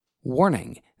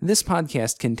Warning, this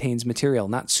podcast contains material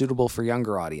not suitable for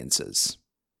younger audiences,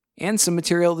 and some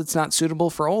material that's not suitable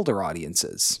for older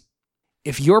audiences.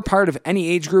 If you're part of any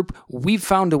age group, we've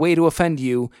found a way to offend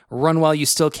you. Run while you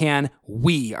still can.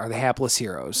 We are the Hapless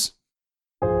Heroes.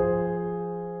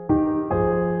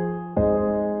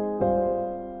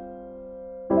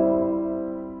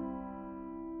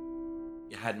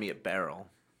 You had me at barrel.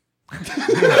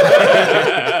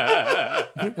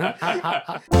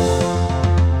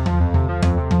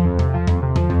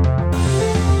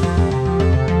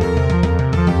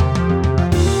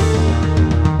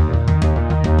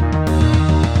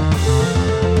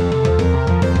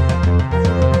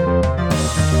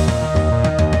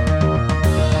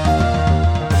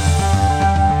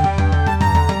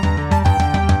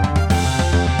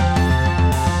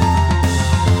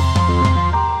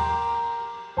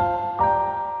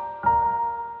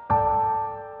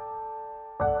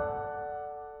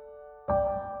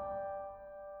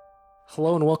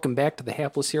 Hello and welcome back to the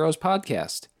Hapless Heroes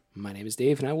podcast. My name is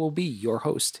Dave and I will be your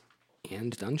host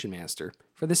and Dungeon Master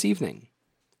for this evening.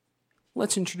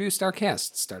 Let's introduce our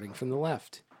cast, starting from the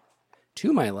left.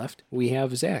 To my left, we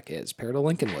have Zach as Peridot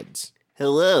Lincolnwoods.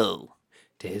 Hello.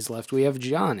 To his left, we have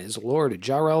John as Lord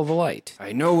Jarrell the Light.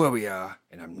 I know where we are,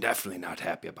 and I'm definitely not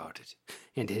happy about it.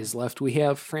 And to his left, we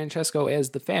have Francesco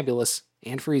as the fabulous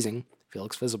and freezing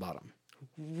Felix Fizzlebottom.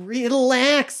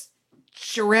 Relax,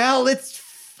 Jarrell, it's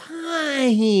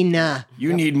fine.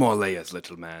 You need more layers,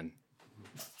 little man.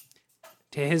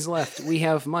 To his left, we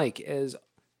have Mike as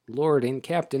Lord and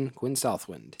Captain Quinn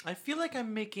Southwind. I feel like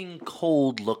I'm making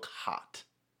cold look hot.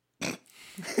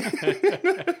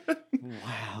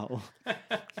 Wow.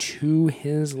 To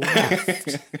his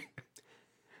left,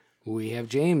 we have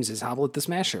James as Hoblet the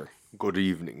Smasher. Good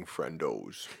evening,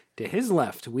 friendos. To his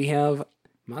left, we have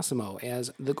Massimo as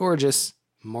the gorgeous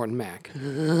Morton Mac. The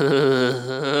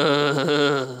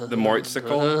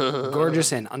Mortsicle?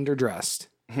 Gorgeous and underdressed.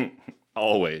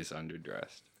 Always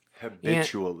underdressed.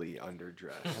 Habitually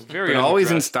underdressed. Very But always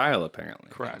in underdressed. style, apparently.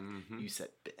 Correct. You said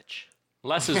bitch.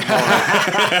 Less is more.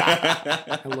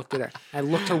 I looked at her. I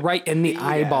looked her right in the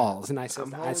eyeballs, and I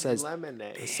said,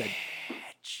 lemonade. I said,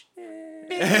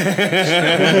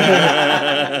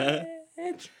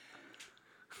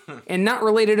 and not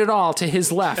related at all to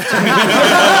his left.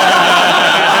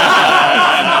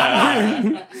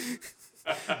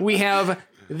 We have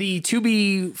the to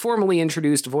be formally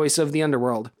introduced voice of the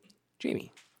underworld,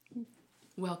 Jamie.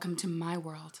 Welcome to my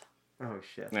world. Oh,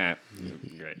 shit. Nah,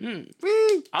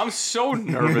 great. I'm so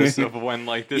nervous of when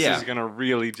this Yeah. is gonna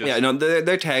really just. Yeah, no,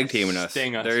 they're tag teaming us.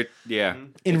 Sting us. Yeah.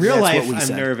 In real That's life, what we I'm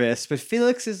said. nervous, but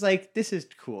Felix is like, this is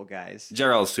cool, guys.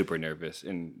 Jarrell's super nervous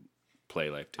in play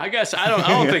life, too. I guess I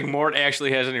don't think Mort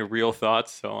actually has any real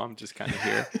thoughts, so I'm just kind of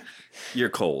here, You're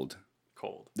cold.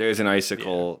 cold. There's an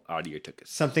icicle out of your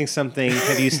tickets. Something,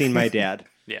 have you seen my dad?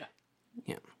 Yeah.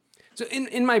 Yeah. So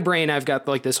in my brain, I've got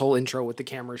this whole intro with the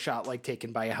camera shot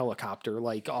taken by a helicopter,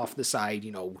 off the side,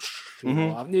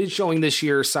 showing the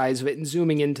sheer size of it and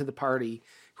zooming into the party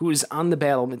who is on the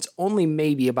battlements only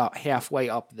maybe about halfway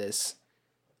up this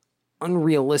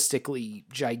unrealistically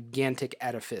gigantic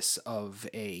edifice of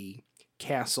a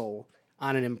castle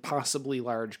on an impossibly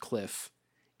large cliff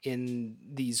in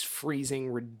these freezing,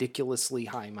 ridiculously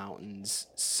high mountains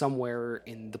somewhere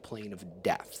in the plane of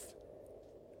death.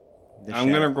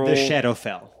 I'm gonna roll- The shadow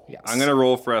fell. Yes. I'm going to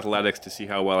roll for athletics to see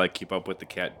how well I keep up with the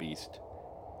cat beast.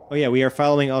 Oh, yeah, we are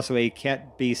following also a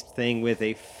cat beast thing with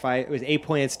a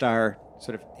 8-pointed star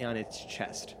sort of on its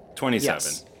chest. 27.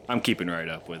 Yes. I'm keeping right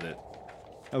up with it.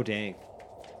 Oh, dang.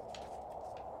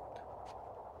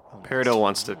 Peridot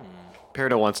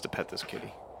wants to pet this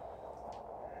kitty.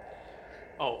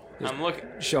 Oh, I'm looking.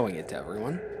 Showing it to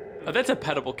everyone. Oh, that's a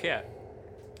petable cat.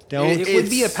 Don't. It would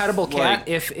be a It's pettable cat like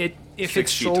if 6 its feet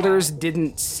shoulders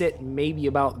didn't sit maybe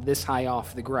about this high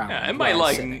off the ground. Yeah, it while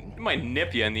might sitting. it might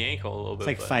nip you in the ankle a little bit. It's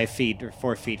like but- 5 feet or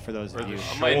 4 feet for those of you.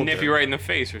 It might nip you right in the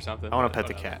face or something. I want to pet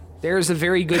the Whatever. cat. There's a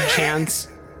very good chance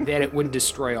that it would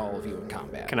destroy all of you in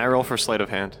combat. Can I roll for sleight of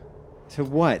hand? To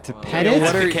what? To pet Hey, it?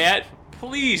 what the cat?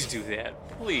 Please do that.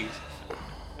 Please.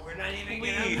 We're not even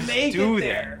Please do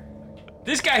that.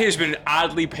 This guy has been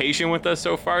oddly patient with us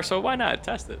so far, so why not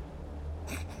test it?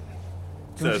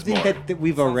 Don't you Says think more. that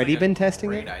we've already been testing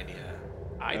Great it? idea.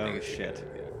 I Oh, think it's a shit. good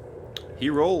idea. He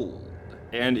rolled,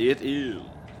 and it is.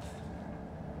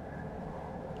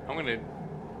 I'm gonna.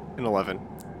 An 11.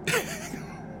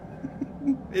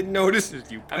 It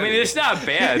notices you. I mean, it's not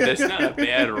bad. That's not a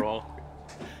bad roll.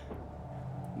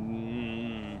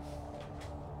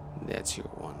 That's your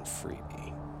one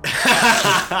freebie.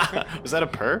 Was that a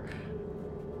purr?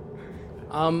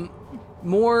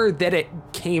 more that it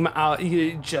came out,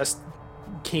 it just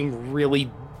came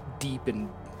really deep and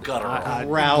Guttural.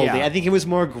 Growly. yeah. I think it was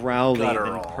more growly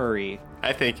Guttural. than purry.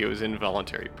 I think it was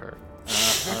involuntary purr.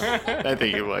 I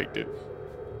think he liked it.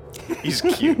 He's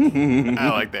cute. I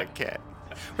like that cat.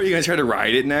 What, are you guys trying to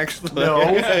ride it next? No.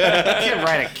 You can't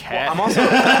ride a cat. I'm also.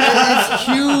 It's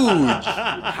huge.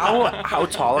 How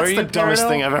tall are That's you? the dumbest Peridot?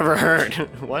 thing I've ever heard.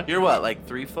 What? You're what, like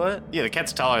 3 foot? Yeah, the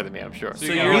cat's taller than me, I'm sure. So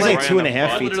So you're you're like right 2.5 in the feet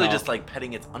butt. Literally tall. just like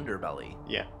petting its underbelly.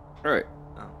 Yeah. All right.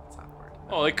 Oh, that's awkward.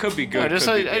 Oh, it could be No, good. just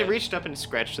could be I bad. reached up and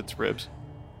scratched its ribs.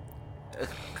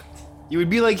 You would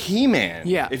be like He-Man.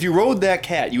 Yeah. If you rode that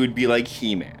cat, you would be like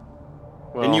He-Man.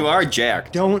 Well, And you are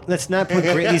jacked. Let's not put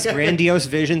these grandiose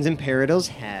visions in Peridot's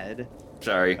head,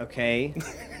 Sorry. okay?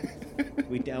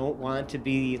 We don't want to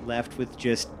be left with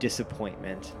just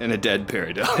disappointment. And a dead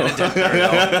Peridot.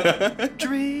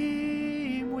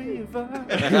 Dreamweaver.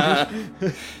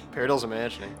 Peridot's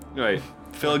imagining. Right.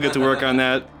 Phil, get to work on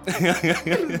that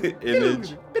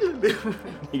image.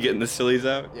 You getting the sillies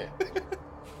out? Yeah.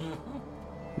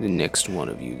 The next one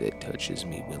of you that touches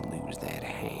me will lose that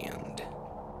hand.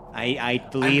 I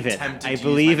believe I'm it. tempted I to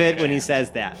believe use my it when he hand.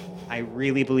 says that. I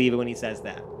really believe it when he says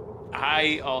that.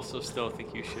 I also still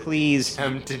think you should. Please,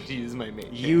 Tempted to use my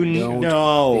mate. you Don't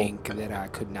know. think that I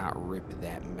could not rip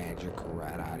that magic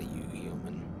right out of you,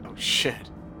 human. Oh, shit.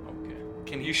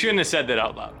 Okay. You shouldn't have said that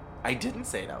out loud. I didn't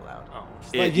say it out loud. Oh.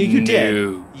 Like, you did.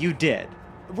 No. You did.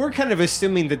 We're kind of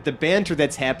assuming that the banter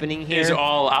that's happening here. Is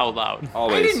all out loud. I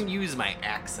Always. didn't use my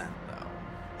accent though.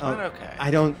 Oh, But okay.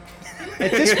 I don't.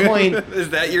 At this point, Is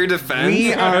that your defense?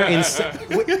 we are in.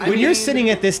 When you're mean- sitting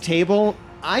at this table,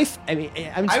 I'm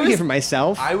speaking was- for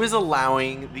myself. I was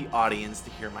allowing the audience to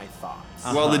hear my thoughts.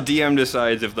 Well, the DM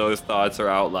decides if those thoughts are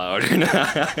out loud or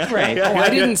not. Right. Oh, I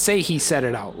didn't say he said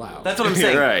it out loud. That's what I'm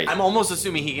saying. Right. I'm almost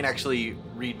assuming he can actually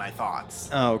read my thoughts.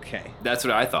 Okay. That's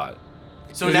what I thought.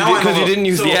 So 'Cause now you I'm did- 'cause a you little- didn't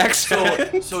use so- the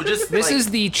accent. So just This like-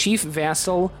 is the chief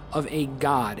vassal of a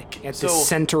god at the So-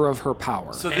 center of her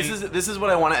power. So this is what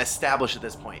I want to establish at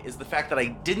this point is the fact that I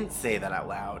didn't say that out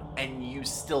loud and you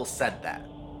still said that.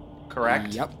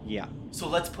 Correct? Yep. Yeah. So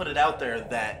let's put it out there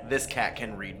that this cat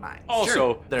can read minds.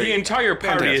 Also, There the you go. entire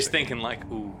party is Fantastic. thinking like,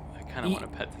 ooh, I kind of want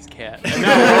to pet this cat. And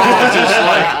now we're all just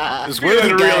like,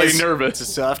 feeling really nervous. It's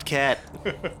a soft cat.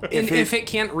 And if it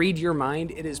can't read your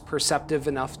mind, it is perceptive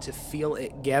enough to feel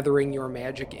it gathering your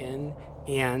magic in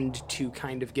and to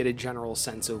kind of get a general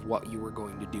sense of what you were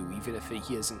going to do, even if he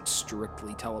isn't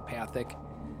strictly telepathic.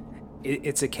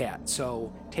 It's a cat,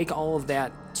 so take all of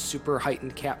that super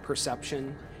heightened cat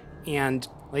perception, and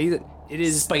like it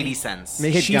is Spidey sense.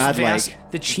 Make it godlike.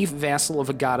 the chief vassal of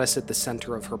a goddess at the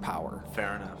center of her power.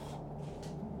 Fair enough.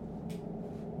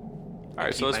 All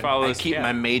right, so let's I- follow I this keep cat.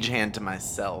 my mage hand to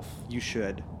myself. You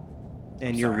should.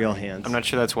 And your real hands. I'm not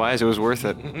sure that's wise. It was worth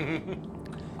it.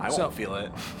 I So- won't feel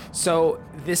it. So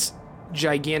this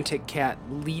gigantic cat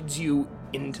leads you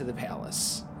into the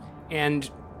palace, and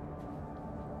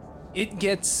it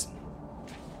gets,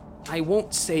 I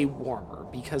won't say warmer,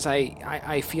 because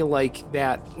I feel like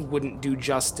that wouldn't do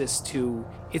justice to,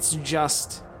 it's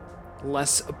just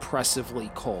less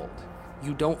oppressively cold.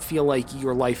 You don't feel like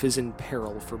your life is in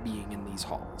peril for being in these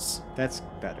halls. That's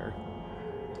better.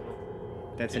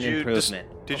 That's Did an you improvement.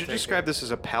 Did you describe this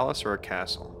as a palace or a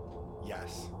castle?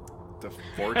 Yes. The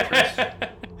fortress.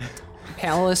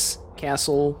 Palace,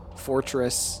 castle,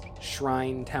 fortress,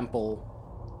 shrine, temple.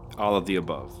 All of the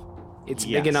above. It's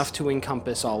Yes. big enough to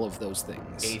encompass all of those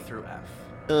things. A through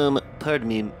F. Pardon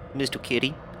me, Mr.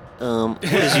 Kitty. What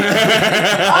is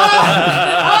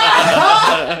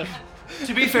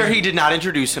To be fair, he did not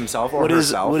introduce himself or what is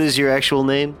herself. what is your actual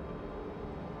name?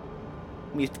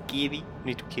 Mr. Kitty.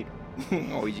 Mr. Kitty.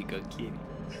 Oh, you good kitty.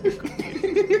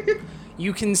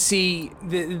 You can see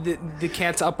the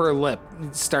cat's upper lip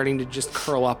starting to just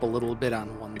curl up a little bit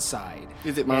on one side.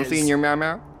 Is it mousy in your meow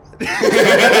meow?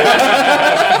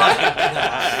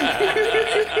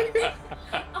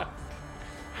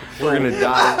 We're gonna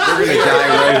die. We're gonna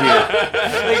die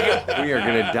right here. We are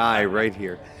gonna die right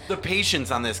here. The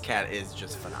patience on this cat is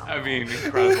just phenomenal. I mean,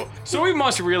 incredible. So we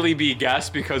must really be guests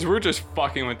because we're just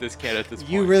fucking with this cat at this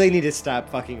point. You really need to stop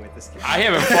fucking with this cat. I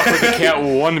haven't fucked with the cat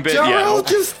one bit Jarl yet.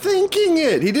 just thinking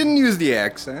it. He didn't use the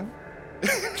accent.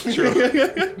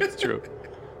 It's true.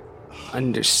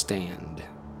 Understand,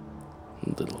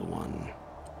 little one.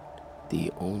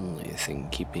 The only thing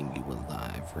keeping you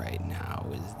alive right now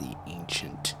is the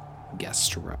ancient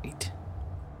guest right.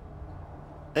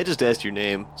 I just asked your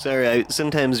name. Sorry, I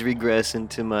sometimes regress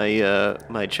into my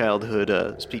my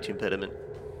childhood speech impediment.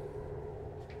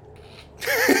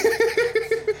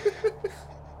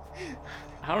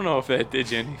 I don't know if that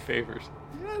did you any favors.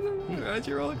 Why'd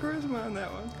you roll a charisma on that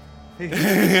one?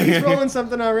 He's rolling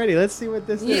something already. Let's see what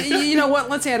this is. You know what?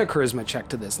 Let's add a charisma check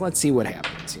to this. Let's see what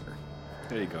happens here.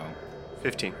 There you go.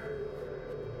 15.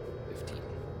 15.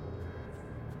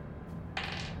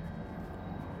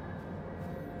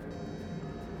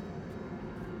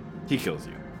 He kills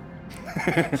you.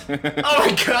 Oh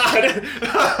my god!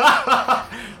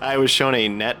 I was shown a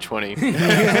net 20. And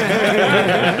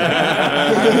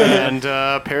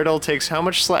Paradol takes how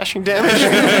much slashing damage?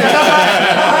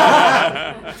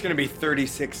 It's gonna be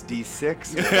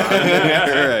 36d6. All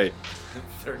right.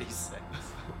 36.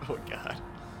 Oh god.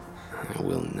 I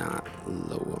will not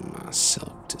lower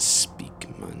myself to speak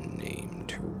my name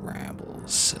to rabble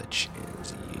such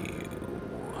as you.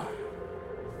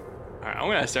 Alright, I'm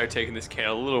gonna start taking this cat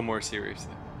a little more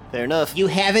seriously. Fair enough. You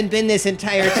haven't been this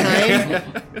entire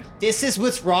time? This is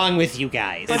what's wrong with you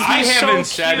guys. But I he's haven't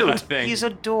so said a cute. thing. He's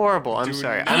adorable. I'm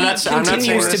sorry. I'm He not saying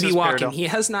continues this to be is walking. Paradol. He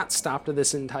has not stopped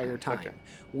this entire time,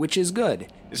 which is good.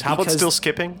 Is Hoblet because- still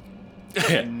skipping?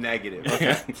 Negative.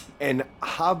 Okay. And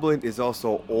Hoblet is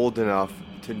also old enough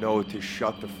to know to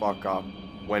shut the fuck up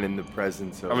when in the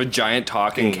presence Of a giant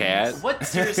talking cat. What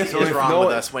seriously So is if wrong no-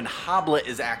 with us when Hoblet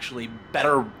is actually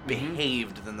better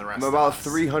behaved than the rest I'm of about us?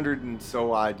 300 and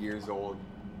so odd years old.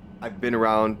 I've been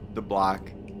around the block,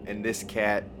 and this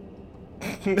cat's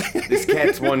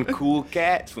one cool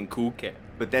cat, It's one cool cat.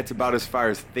 but that's about as far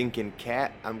as thinking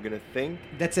cat I'm gonna think.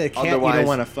 That's a cat you Otherwise- don't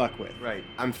want to fuck with. Right.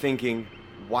 I'm thinking,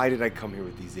 why did I come here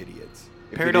with these idiots?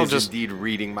 If it Paradol is just- indeed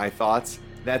reading my thoughts,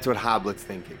 that's what Hoblet's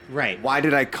thinking. Right. Why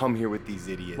did I come here with these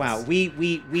idiots? Wow,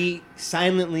 we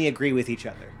silently agree with each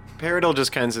other. Paradol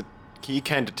just kind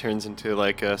of turns into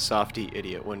like a softy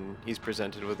idiot when he's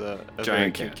presented with a very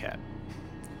Giant cute cat.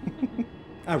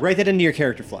 Write that into your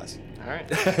character flaws. All right.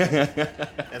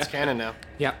 That's canon now.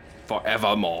 Yep.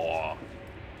 Forevermore.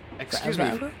 Excuse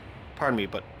me. Pardon me,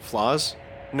 but flaws?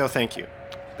 No, thank you.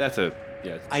 That's a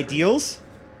yeah. it's Ideals?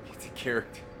 It's a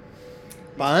character.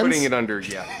 Bonds? Putting it under,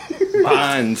 yeah.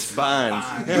 Bonds.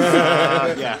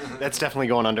 Yeah, that's definitely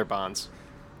going under bonds.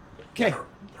 Okay. The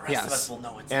rest Yes. of us will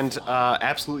know it's And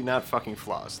absolutely not fucking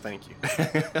flaws. Thank you.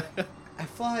 A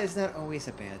flaw is not always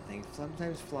a bad thing.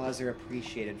 Sometimes flaws are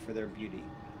appreciated for their beauty.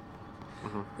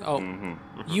 Oh,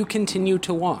 you continue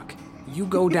to walk. You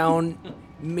go down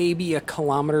maybe a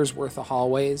kilometer's worth of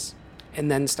hallways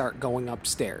and then start going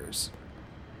upstairs.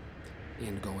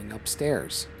 And going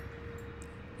upstairs.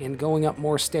 And going up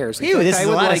more stairs. In Ew, fact, this I is a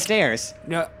would lot of like- stairs.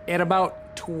 No, at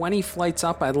about 20 flights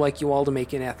up, I'd like you all to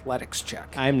make an athletics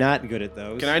check. I'm not good at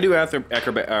those. Can I do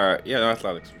acrobat? Yeah, no,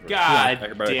 athletics. first. God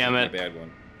Acrobatics damn is it. my bad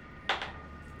one.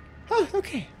 Oh,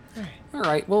 okay. All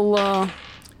right, well,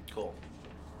 cool.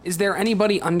 is there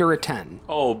anybody under a 10?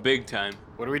 Oh, big time.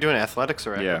 What are we doing? Athletics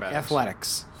or Yeah. acrobatics?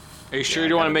 Athletics. Are you sure you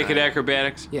don't want to make it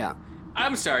acrobatics? Yeah.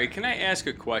 I'm sorry, can I ask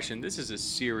a question? This is a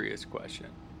serious question.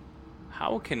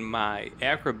 How can my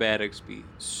acrobatics be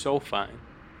so fine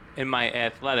and my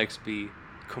athletics be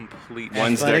complete?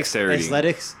 One's dexterity.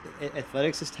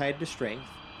 Athletics is tied to strength.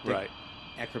 Right.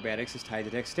 Acrobatics is tied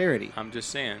to dexterity. I'm just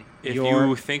saying. If Your-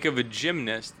 you think of a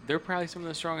gymnast, they're probably some of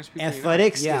the strongest people. you know.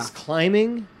 Athletics Yeah. is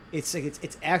climbing. It's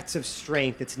acts of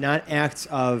strength. It's not acts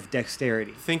of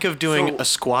dexterity. Think of doing So- a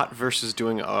squat versus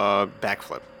doing a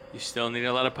backflip. You still need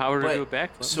a lot of power to But- do a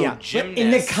backflip. so- yeah, but in the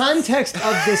gymnasts- context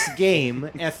of this game,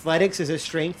 athletics is a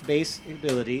strength-based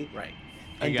ability, Right.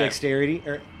 and got it. dexterity,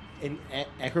 or in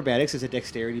acrobatics is a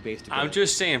dexterity-based ability. I'm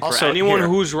just saying, for Also, anyone here.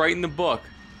 who's writing the book,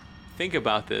 think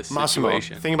about this Massimo,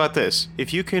 situation. think about this.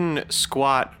 If you can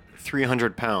squat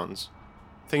 300 pounds,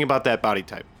 think about that body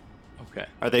type. Okay,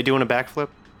 Are they doing a backflip?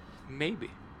 maybe.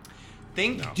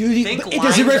 Think, Does think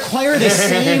it require the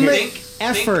same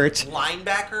effort think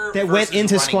linebacker that went versus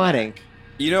into running squatting? back.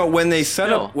 You know, when they set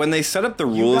Still. up the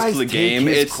You rules guys for the take game,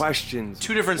 his it's questions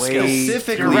Two different way skills.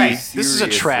 Specifically, too right. This is a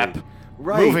seriously. trap.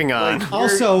 Right. Moving on. Like,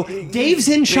 Also, you're- Dave's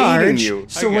in he's charge, baiting you.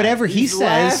 so Okay. whatever he He's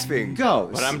says laughing.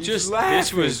 goes. But I'm He's just. This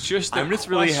laughing. was just. I'm just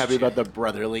really happy about the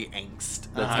brotherly angst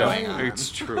that's going on. It's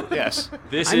true. Yes.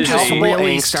 This I'm is just a,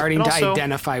 really angst, starting and to also-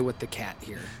 identify with the cat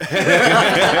here.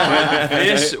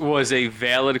 this was a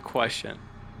valid question.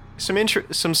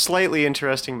 Some slightly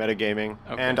interesting metagaming,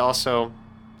 Okay. and also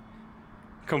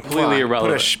Completely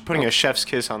irrelevant. putting a chef's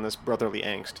kiss on this brotherly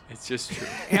angst. It's just true.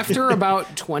 After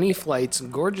about 20 flights,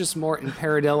 Gorgeous Mort and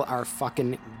Paradil are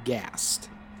fucking gassed.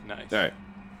 Nice. all right.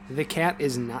 The cat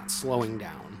is not slowing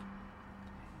down.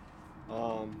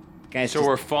 Guys, So just-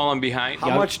 we're falling behind.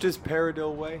 How much does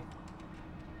Paradil weigh?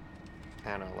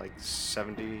 I don't know, like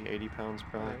 70, 80 pounds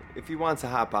probably. If he wants to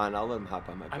hop on, I'll let him hop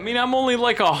on my I back. mean, I'm only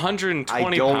like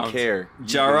 120 I don't pounds. care. You've been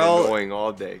Jarrell- annoying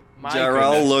all day. My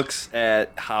Jarrell goodness. looks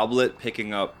at Hoblet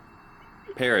picking up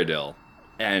Paradil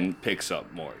and picks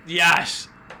up Mort. Yes.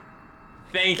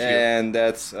 Thank you. And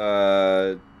that's Do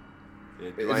I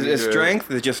is need it to- strength?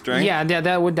 Is it just strength? Yeah,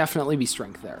 that would definitely be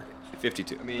strength there.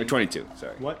 52 or 22.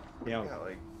 Sorry. What? Yeah.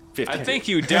 50. I think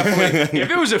you definitely. If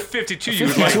it was a 52, you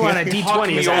would like 52 on a huck D20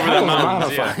 me is a over hell the of a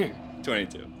mountains. modifier. Yeah.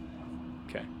 22.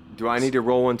 Okay. Do I need to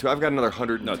roll one too? I've got another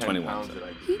 110 No, 21, pounds so- that I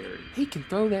can carry. He can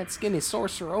throw that skinny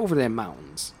sorcerer over them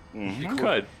mountains. You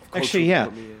could. Actually, yeah.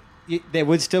 That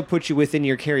would still put you within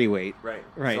your carry weight. Right.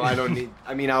 Right. So I don't need.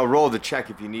 I mean, I'll roll the check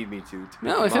if you need me to. pick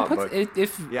No, if them it up, puts but-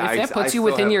 if Yeah, I- that I puts you still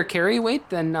within have- your carry weight,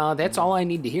 then that's all I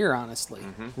need to hear, honestly.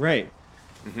 Right.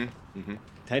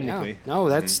 Technically. Yeah. No,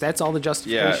 that's all the Yeah.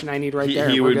 justification I need right he, there.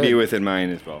 He We're would be good. within mine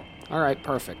as well. All right,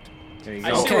 perfect. There you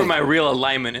I go. see Okay. where my real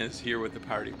alignment is here with the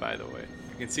party, by the way.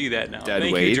 I can see that now. Dead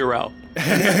Thank weight. you, Jarrell.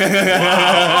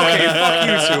 Wow, okay, fuck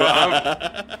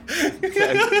you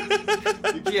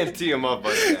two. You can't tee him up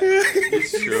like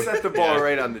that. You set the ball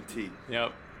right on the tee.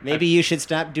 Yep. Maybe you should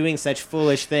stop doing such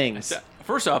foolish things.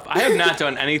 First off, I have not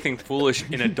done anything foolish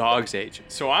in a dog's age,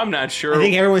 so I'm not sure. I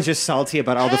think everyone's just salty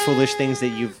about all the foolish things that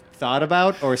you've thought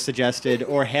about or suggested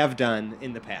or have done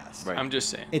in the past. Right. I'm just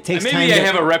saying. It takes Maybe time I to-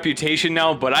 have a reputation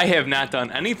now, but I have not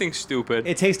done anything stupid.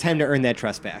 It takes time to earn that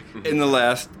trust back. In the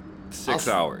last 6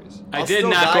 hours. I I'll did still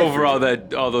knock die over for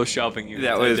all those shelving units.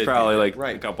 That I was did probably do like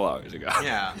Right. a couple hours ago.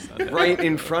 Yeah. Right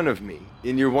in front of me.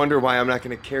 And you wonder why I'm not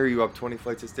going to carry you up 20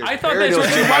 flights of stairs. I thought that's what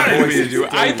Paradil's you been my wanted boy me to since do. day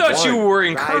I thought you one. were Ride or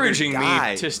encouraging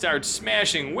die. me to start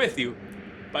smashing with you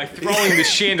by throwing the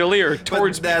chandelier But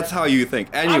towards me. that's how you think.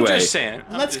 Anyway. I'm just saying.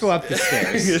 Let's go up the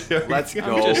stairs. Let's I'm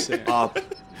go just saying. up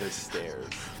the stairs.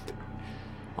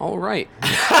 All right.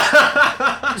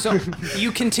 So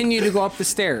you continue to go up the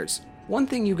stairs. One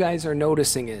thing you guys are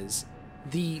noticing is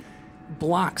the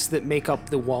blocks that make up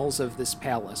the walls of this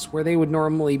palace, where they would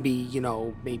normally be,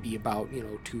 maybe about,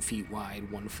 2 feet wide,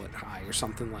 1 foot high, or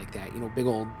something like that. Big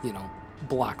old,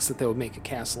 blocks that they would make a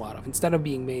castle out of. Instead of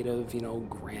being made of,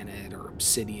 granite or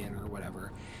obsidian or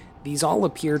whatever, these all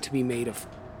appear to be made of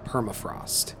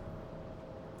permafrost.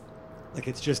 Like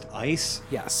it's just ice.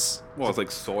 Yes. Well, it's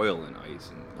like soil and ice,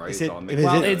 and right? Is It's it- all is mixed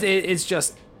Well, together. it's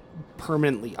just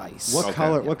permanently ice. What Okay.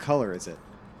 color? What color is it?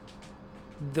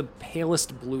 The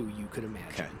palest blue you could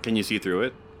imagine. Can you see through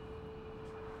it?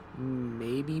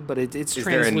 Maybe, but it's Is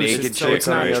there a translucent, naked so chick it's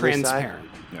on not the other transparent.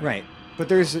 Right. But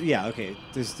there's okay.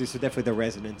 There's definitely the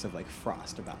resonance of like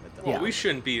frost about it. Though. Well, Yeah. we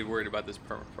shouldn't be worried about this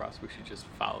permafrost. We should just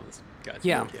follow this guy's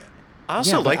Yeah. lead. I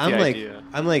also but like the I'm idea.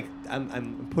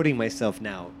 I'm putting myself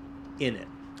now in it.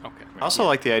 Okay. I also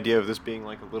like the idea of this being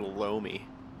like a little loamy.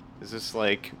 Is this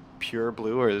like pure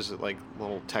blue, or is it like a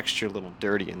little texture, a little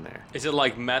dirty in there? Is it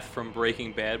like meth from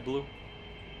Breaking Bad blue?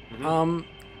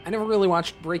 I never really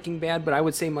watched Breaking Bad, but I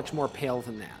would say much more pale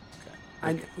than that.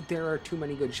 There are too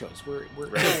many good shows. We're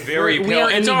Very we pale.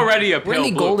 are in It's the- already a We're in pale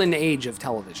the blue. golden age of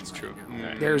television. That's true.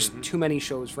 There's too many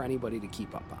shows for anybody to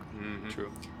keep up on.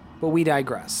 True. But we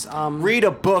digress. Read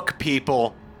a book,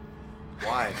 people.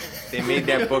 Why? They made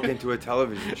that book into a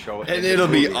television show. And it'll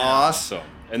be awesome.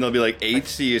 And there'll be like 8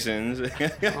 seasons.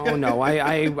 Oh no,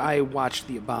 I watched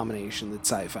the abomination that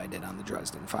Sci-Fi did on the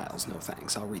Dresden Files. No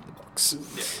thanks. I'll read the books.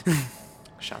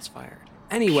 Shots fired.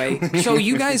 Anyway, so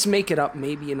you guys make it up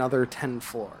maybe another 10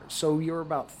 floors. So you're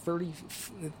about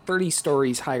 30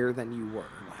 stories higher than you were.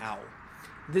 Wow.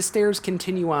 The stairs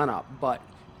continue on up, but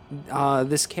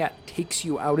this cat takes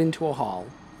you out into a hall.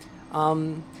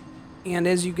 And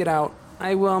as you get out,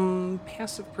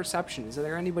 passive perception. Is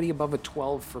there anybody above a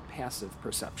 12 for passive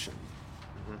perception?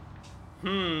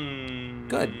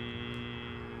 Good.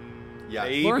 Yeah.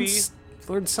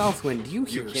 Lord Southwind, you You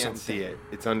hear can't something. see it.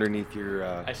 It's underneath your.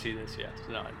 I see this, yes.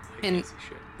 No, I And can't see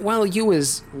shit. while you,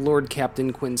 as Lord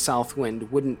Captain Quinn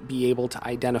Southwind, wouldn't be able to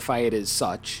identify it as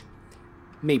such,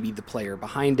 maybe the player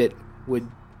behind it would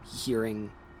be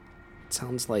hearing, it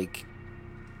sounds like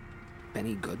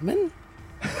Benny Goodman?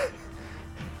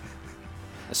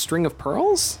 A string of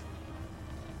pearls?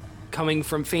 Coming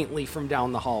from faintly from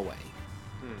down the hallway.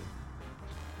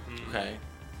 Okay.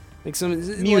 Like some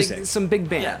Music. like some big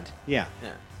band Yeah.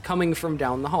 Yeah. coming from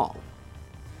down the hall.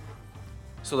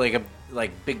 So like a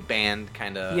big band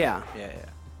kind of. Yeah. Yeah.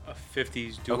 A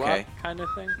 50s doo-wop Okay. kind of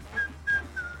thing?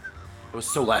 It was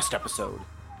so last episode.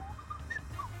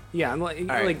 Yeah, and like,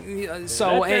 right.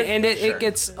 so, and it Sure.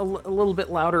 gets a little bit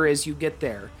louder as you get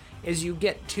there. As you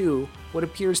get to what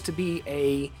appears to be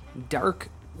a dark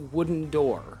wooden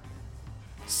door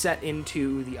set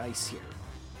into the ice here.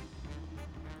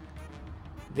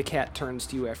 The cat turns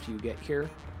to you after you get here.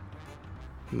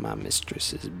 My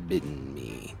mistress has bidden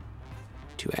me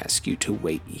to ask you to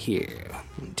wait here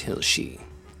until she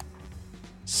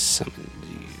summons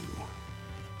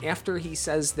you. after he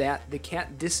says that, the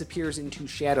cat disappears into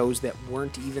shadows that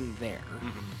weren't even there.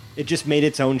 It just made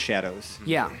its own shadows.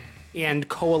 Yeah, and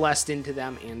coalesced into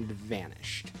them and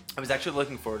vanished. I was actually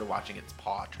looking forward to watching its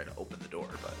paw try to open the door,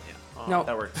 but yeah. No.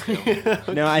 That works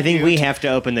too. No, I think we have to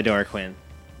open the door, Quinn.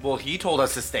 Well, he told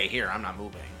us to stay here. I'm not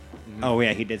moving. Oh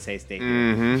yeah, he did say stay here.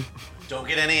 Mm-hmm. Don't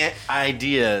get any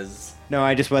ideas. No,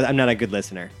 I'm not a good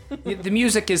listener. The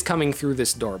music is coming through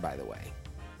this door, by the way.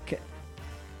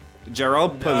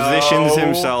 Gerald positions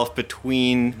himself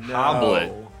between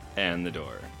Hoblet and the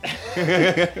door.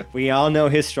 We all know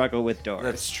his struggle with doors.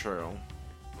 That's true.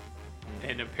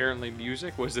 And apparently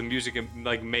music? Was the music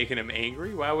like making him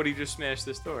angry? Why would he just smash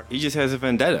this door? He just has a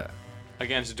vendetta.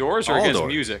 Against doors or All against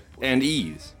doors. music? And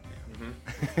ease.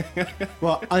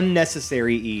 Well,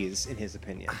 unnecessary ease, in his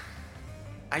opinion.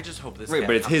 I just hope this. Right, cat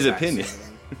but it's comes his back opinion.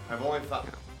 soon.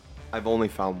 I've only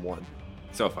found one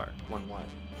So far. One what?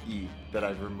 E that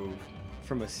I've removed.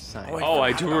 From a sign. Oh,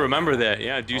 I do remember that.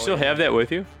 Yeah. Do you still have that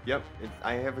with you? Yep,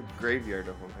 I have a graveyard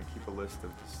of them. I keep a list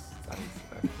of the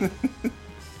signs that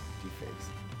defaced.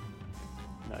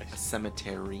 A Nice.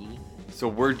 cemetery. So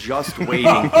we're just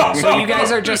waiting. So you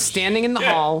guys are just standing in the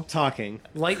hall, Talking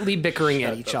lightly bickering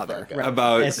at each other.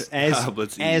 About as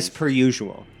Hoblet's as ease. per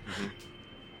usual.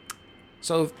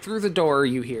 So through the door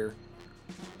you hear,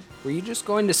 were you just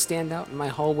going to stand out in my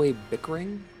hallway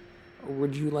bickering? Or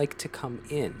would you like to come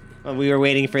in? Well, we were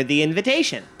waiting for the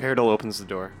invitation. Paradol opens the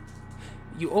door.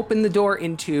 You open the door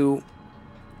into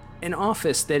an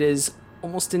office that is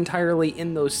almost entirely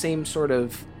in those same sort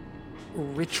of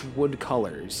rich wood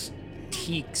colors.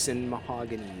 Teaks and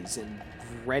mahoganies and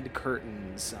red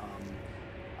curtains.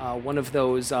 One of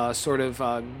those sort of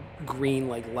green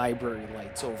like library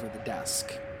lights over the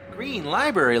desk. Green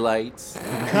library lights. You were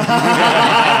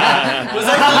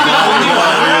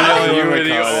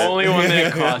the only one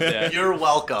that caught that. You're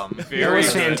welcome. It Very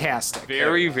was good. fantastic.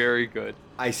 Very, very good.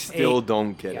 I still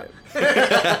don't get it.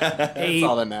 That's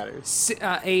all that matters.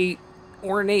 A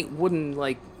ornate wooden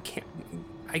like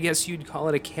I guess you'd call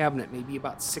it a cabinet, maybe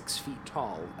about 6 feet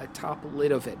tall. A top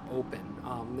lid of it open.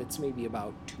 That's maybe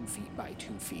about 2 feet by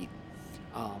 2 feet.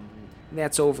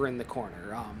 That's over in the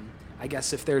corner. I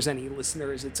guess if there's any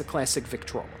listeners, it's a classic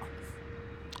Victrola.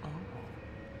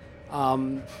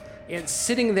 And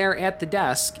sitting there at the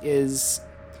desk is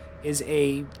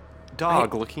a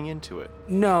Dog looking into it.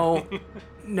 no,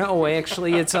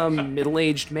 actually, it's a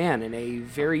middle-aged man in a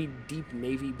very deep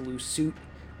navy blue suit,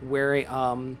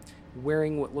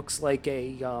 wearing what looks like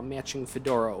a matching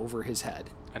fedora over his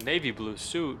head. A navy blue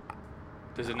suit.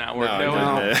 Does it not work No,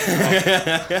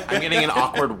 that way? I'm getting an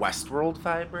awkward Westworld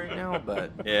vibe right now,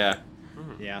 but Yeah.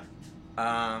 Yeah.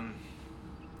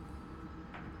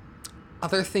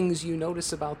 Other things you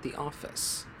notice about the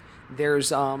office. There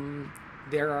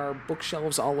are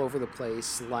bookshelves all over the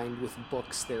place, lined with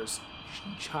books. There's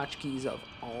tchotchkes of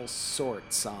all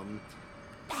sorts,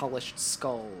 polished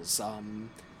skulls,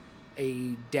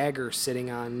 a dagger sitting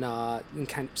on a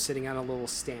little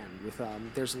stand with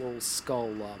there's a little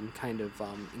skull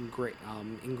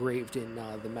engraved in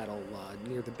the metal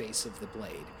near the base of the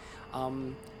blade.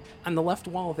 On the left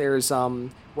wall, there's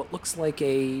what looks like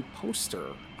a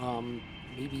poster,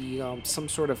 maybe some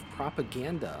sort of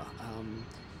propaganda.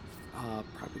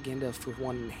 Propaganda for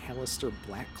one Hallister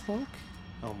Blackcloak.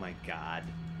 Oh my God.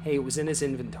 Hey, it was in his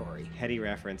inventory. Heady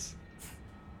reference.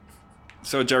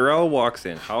 So Jarrell walks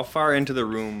in. How far into the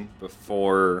room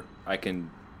before I can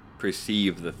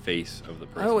perceive the face of the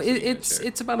person? Oh, sitting in the it's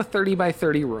chair? about a 30 by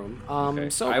 30 room. Okay.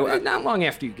 So not long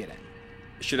after you get in.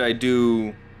 Should I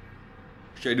do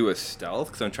a stealth?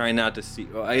 Because I'm trying not to see.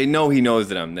 Well, I know he knows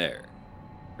that I'm there,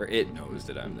 or it knows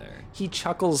that I'm there. He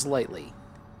chuckles lightly.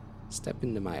 Step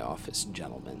into my office,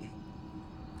 gentlemen.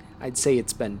 I'd say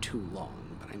it's been too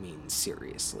long, but I mean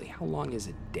seriously, how long is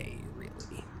a day,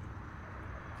 really?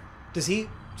 Does he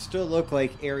still look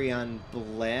like Arion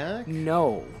Black?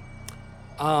 No.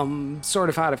 Sort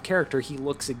of out of character, he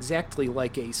looks exactly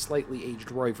like a slightly aged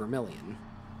Roy Vermillion.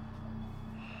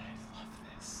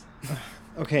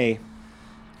 Okay.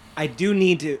 I do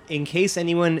need to, in case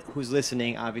anyone who's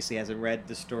listening obviously hasn't read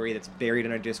the story that's buried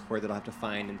in our Discord that I'll have to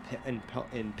find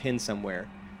and pin somewhere.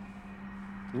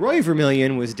 Roy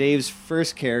Vermillion was Dave's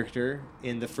first character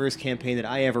in the first campaign that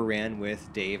I ever ran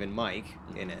with Dave and Mike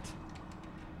in it.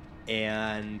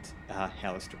 And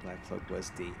Hallister Blackcloak was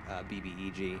the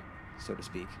BBEG, so to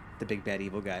speak, the big bad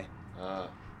evil guy.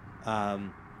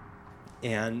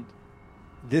 And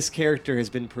this character has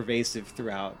been pervasive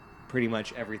throughout pretty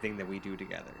much everything that we do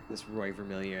together. This Roy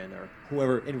Vermillion or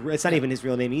whoever, and it's not even his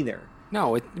real name either.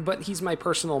 No, but he's my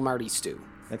personal Marty Stew.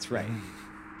 That's right.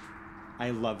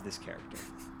 I love this character.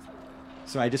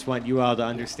 So I just want you all to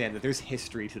understand that there's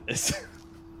history to this.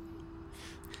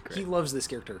 He loves this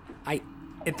character.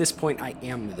 At this point, I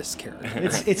am this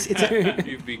character.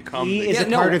 You've become. He is a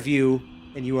part of you,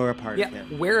 and you are a part of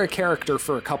him. We're a character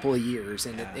for a couple of years,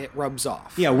 and it rubs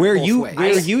off. Yeah, where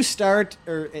you start,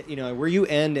 or where you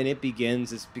end and it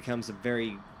begins, it becomes a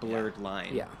very blurred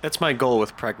line. Yeah, That's my goal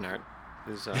with Pregnart.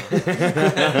 Is,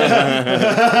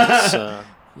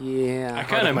 yeah. I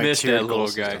kind of missed that little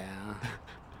guy. Yeah.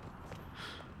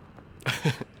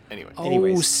 Anyway. Oh,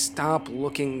 Anyways. stop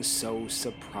looking so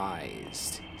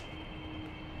surprised.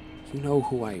 You know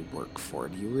who I work for.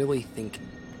 Do you really think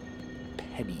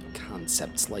petty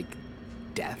concepts like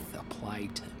death apply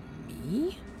to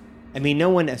me? I mean, no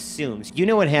one assumes. You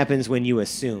know what happens when you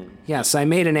assume. Yes, I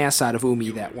made an ass out of Umi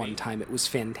that one time. It was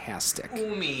fantastic.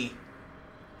 Umi.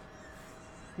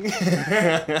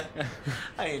 I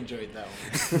enjoyed that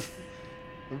one.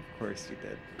 Of course you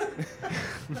did.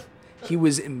 He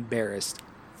was embarrassed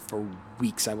for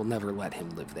weeks. I will never let him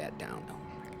live that down. Oh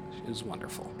my gosh, it was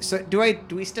wonderful. So do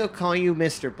we still call you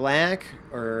Mr. Black,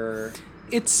 or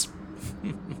It's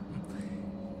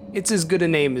as good a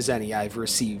name as any I've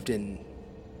received in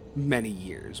many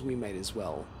years. We might as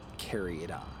well carry it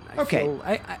on.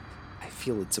 I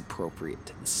feel it's appropriate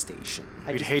to the station.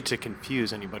 I'd hate to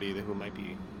confuse anybody who might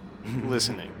be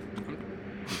listening.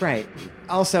 right?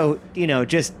 Also, I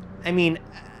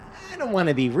don't want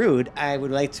to be rude. I would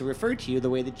like to refer to you the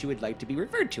way that you would like to be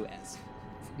referred to as.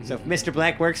 So if Mr.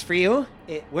 Black works for you,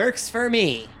 it works for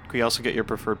me. Could we also get your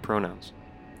preferred pronouns?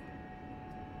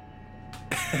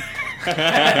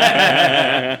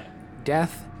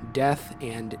 Death,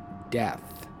 and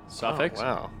death. Suffix? Oh,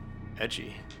 wow.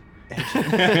 Edgy.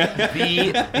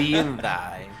 Thee and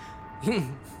thy.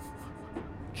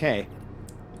 Okay.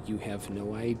 You have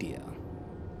no idea.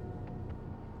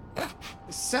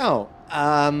 So,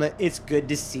 it's good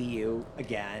to see you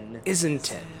again.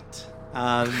 Isn't it?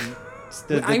 I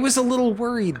I was a little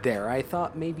worried there. I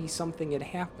thought maybe something had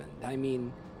happened. I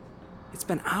mean, it's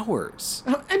been hours.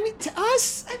 To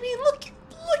us,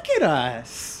 look at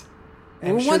us.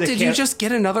 I'm Well, sure what, the did you just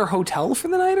get another hotel for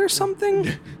the night or something?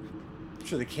 I'm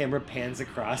sure the camera pans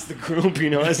across the group,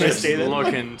 as I say that.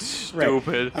 Looking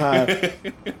stupid.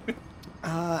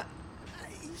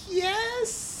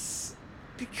 Yes,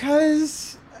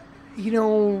 because,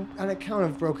 on account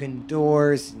of broken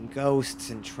doors and ghosts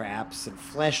and traps and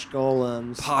flesh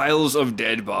golems, Piles of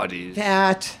dead bodies.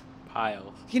 that,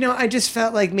 Pile. I just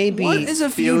felt like maybe... What is a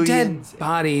few dead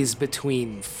bodies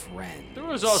between friends? There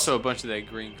was also a bunch of that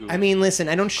green goo. listen,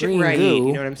 I don't shit Green where I goo. eat,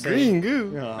 you know what I'm saying?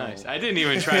 Green goo. Oh. Nice. I didn't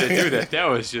even try to do that. That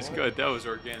was just good. That was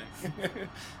organic.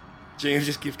 James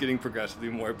just keeps getting progressively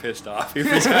more pissed off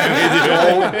every time we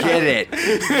Don't get it.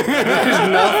 There's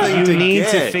nothing You to need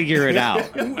get. to figure it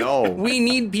out. No. We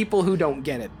need people who don't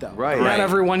get it, though. Right. Not Right.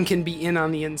 everyone can be in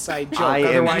on the inside joke. I am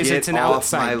Otherwise, get it's an off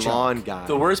outside my joke. lawn guy.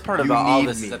 The worst part You about all need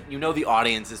this me. is that the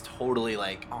audience is totally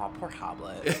like, oh, poor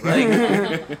Hoblet.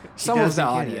 Like, Some of the doesn't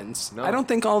get it. audience. No. I don't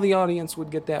think all the audience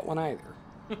would get that one either.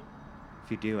 If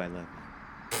you do, I love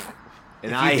you.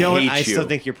 And If I you don't, hate I you. still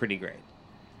think you're pretty great.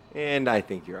 And I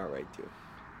think you're all right too.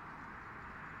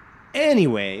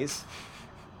 Anyways,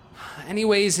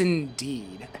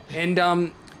 Indeed. And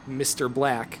Mr.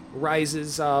 Black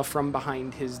rises from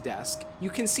behind his desk. You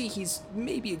can see he's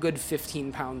maybe a good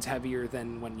 15 pounds heavier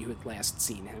than when you had last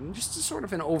seen him. Just a sort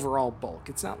of an overall bulk.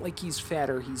 It's not like he's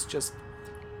fatter. He's just...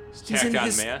 Tacked in on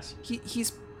his- mass?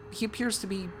 He appears to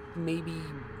be maybe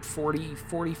 40,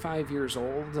 45 years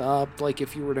old. Like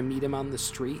if you were to meet him on the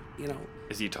street,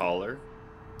 Is he taller?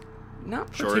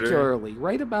 Not Shorter? particularly.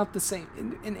 Right about the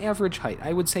same. In average height.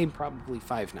 I would say probably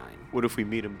 5'9". What if we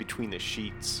meet him between the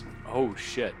sheets? Oh,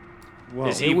 shit. whoa.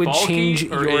 Is he It would bulky, change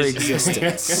or your is he-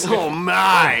 existence. Oh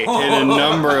my! In a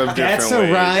number of different That's a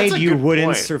ways. ride That's a you good wouldn't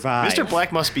point. survive. Mr.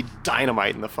 Black must be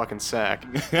dynamite in the fucking sack.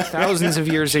 Thousands of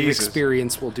years of Jesus.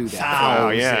 experience will do that.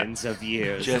 Thousands of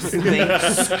years. just think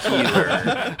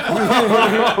Skeeter.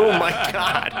 Oh my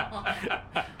god!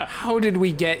 How did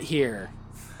we get here?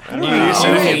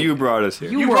 You brought us here.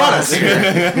 You brought us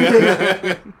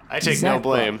here. I take Zach no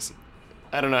blame. Box.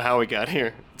 I don't know how we got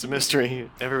here. It's a mystery,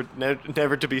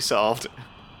 never to be solved.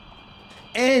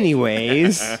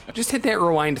 Anyways, Just hit that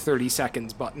rewind 30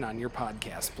 seconds button on your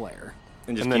podcast player.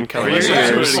 And just And then keep cover playing your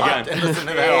Listen to ears. it again. Listen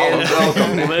to that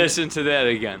all. Listen to that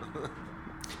again.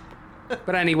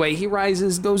 But anyway, he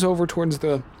rises, goes over towards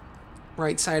the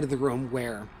right side of the room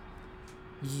where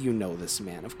you know this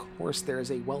man. Of course, there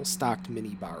is a well-stocked mini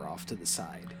bar off to the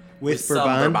side. with Some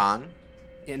Bourbon. Bourbon.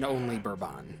 and only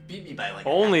bourbon. Beat me by like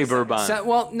Only a half a second. bourbon.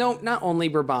 Well, no, not only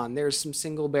bourbon. There's some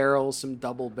single barrels, some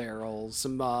double barrels,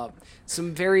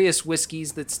 some various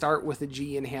whiskeys that start with a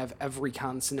G and have every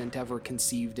consonant ever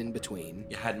conceived in between.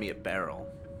 You had me at barrel.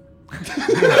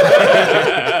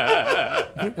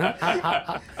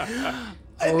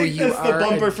 Oh, you are the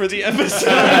bumper for the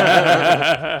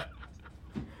episode.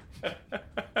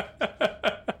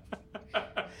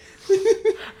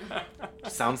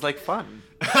 Sounds like fun.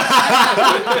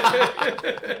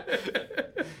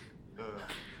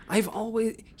 I've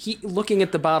always looking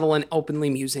at the bottle and openly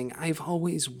musing. I've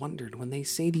always wondered when they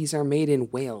say these are made in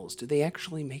whales, do they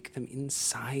actually make them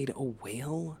inside a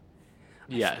whale?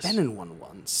 Yes. I've been in one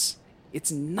once.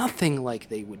 It's nothing like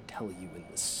they would tell you in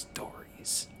the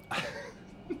stories.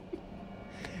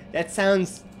 That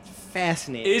sounds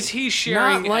fascinating. Is he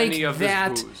sharing Not like any of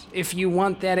that. his booze? If you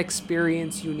want that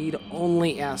experience, you need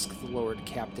only ask the Lord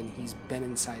Captain. He's been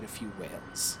inside a few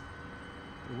whales.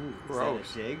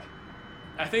 Gross. Dig?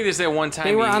 I think there's that one time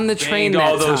They were he on the train banged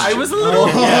all that those. time. I was a little.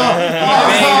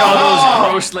 banged all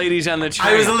those gross ladies on the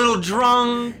train. I was a little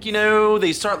drunk. You know,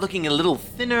 they start looking a little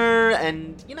thinner,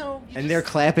 and you know. And they're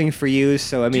clapping for you,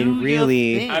 so I mean, Do your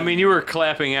really. thing. I mean, you were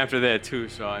clapping after that too,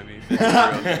 so I mean.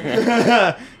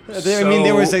 I mean,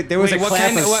 there was a Wait, what clap.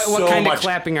 kind, of- what so kind of much-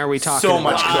 clapping are we talking so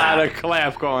about? much A lot of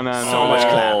clap going on. So much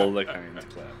clap. All the kinds of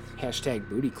claps. Hashtag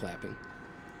booty clapping.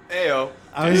 Ayo.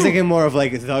 I was thinking more of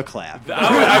like the clap.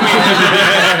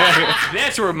 I mean,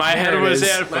 that's where my head There it was is.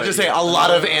 at. Let's just say a lot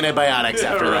of antibiotics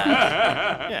after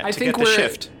that. Yeah, I to think get the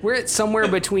shift. we're at somewhere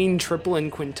between triple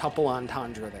and quintuple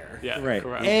entendre there. Yeah, Right.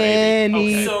 correct.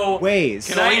 Any So, ways.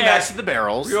 Can I Going back ask- to the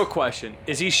barrels. Real question: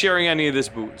 is he sharing any of this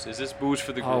booze? Is this booze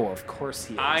for the group? Oh, of course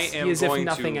he is. I am he is, if going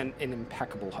nothing, to- an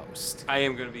impeccable host. I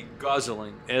am going to be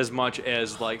guzzling as much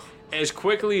as as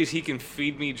quickly as he can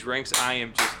feed me drinks. I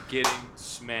am just getting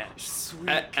smashed.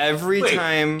 Every Wait,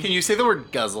 time. Can you say the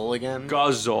word guzzle again?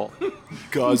 Guzzle.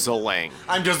 Guzzling.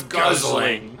 I'm just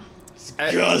guzzling.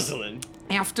 Guzzling.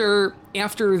 After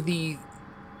the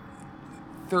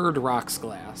third rocks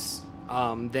glass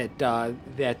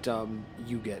that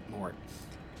you get, Mort,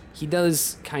 he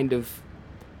does kind of,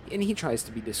 and he tries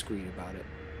to be discreet about it.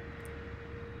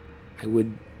 I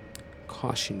would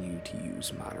caution you to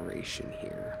use moderation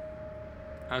here.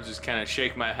 I'll just kind of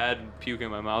shake my head and puke in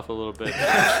my mouth a little bit.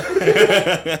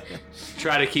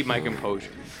 Try to keep my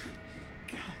composure.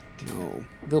 No,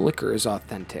 the liquor is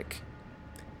authentic.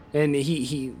 And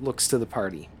he looks to the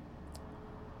party.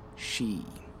 She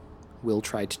will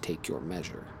try to take your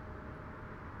measure.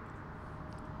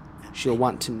 She'll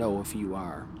want to know if you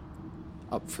are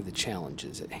up for the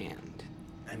challenges at hand.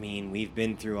 I mean, we've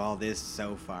been through all this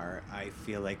so far. I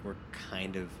feel like we're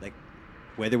kind of like,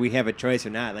 whether we have a choice or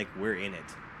not, like we're in it.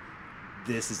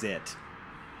 This is it.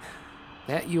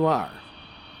 That you are.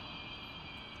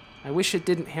 I wish it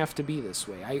didn't have to be this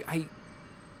way. I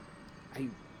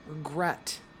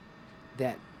regret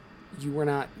that you were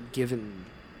not given,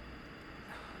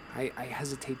 I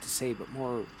hesitate to say, but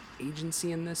more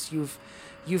agency in this.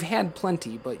 You've had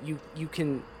plenty, but you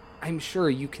can, I'm sure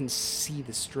you can see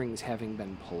the strings having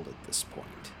been pulled at this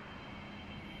point.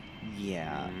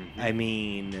 Yeah. I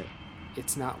mean,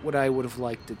 It's not what I would have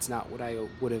liked, it's not what I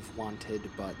would have wanted,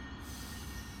 but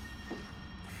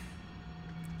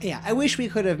yeah, I wish we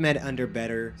could have met under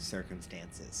better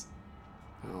circumstances.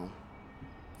 well,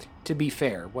 to be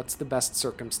fair, what's the best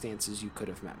circumstances you could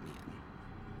have met me in?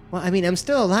 Well, I mean, I'm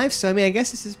still alive, so I mean, I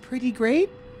guess this is pretty great.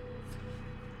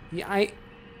 Yeah,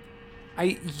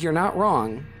 you're not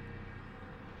wrong.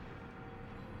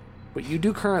 But you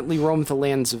do currently roam the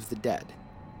lands of the dead.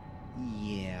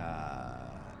 Yeah.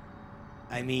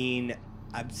 I mean,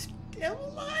 I'm still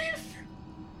alive.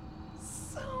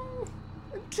 So,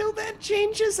 until that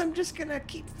changes, I'm just gonna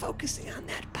keep focusing on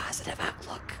that positive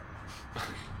outlook.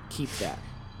 Keep that.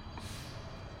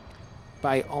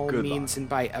 By all Good means and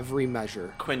by every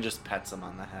measure. Quinn just pets him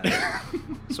on the head.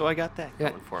 So I got that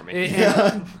going for me.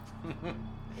 And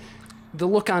the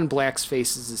look on Black's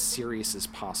face is as serious as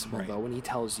possible, though, when he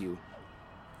tells you,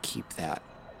 keep that.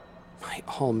 By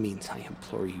all means, I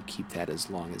implore you, keep that as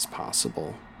long as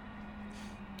possible.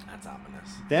 That's ominous.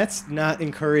 That's not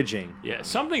encouraging. Yeah,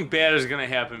 something bad is going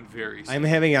to happen very soon. I'm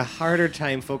having a harder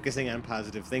time focusing on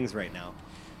positive things right now.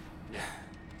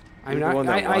 I'm You're the one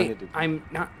that wanted to be. I'm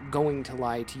not going to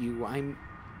lie to you. I'm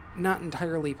not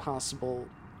entirely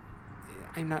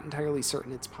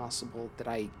certain it's possible that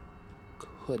I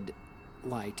could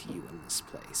lie to you in this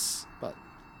place. But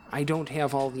I don't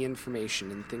have all the information,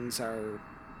 and things are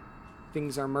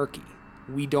murky.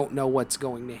 We don't know what's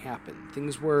going to happen.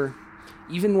 Things were,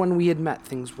 even when we had met,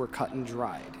 things were cut and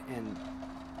dried, and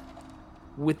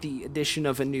with the addition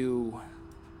of a new...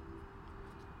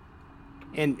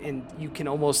 And you can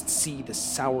almost see the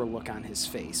sour look on his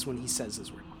face when he says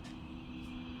his word.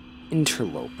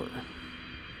 Interloper.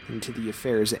 Into the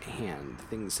affairs at hand,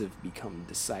 things have become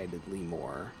decidedly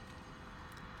more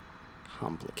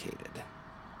complicated.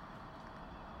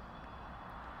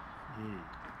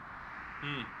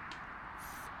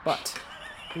 But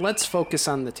let's focus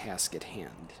on the task at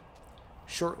hand.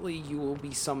 Shortly, you will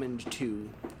be summoned to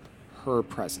her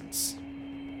presence.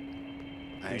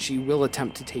 And she will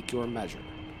attempt to take your measure.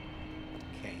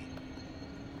 Okay.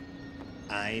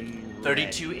 I'm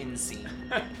 32 in scene.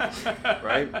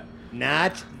 Right?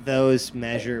 Not those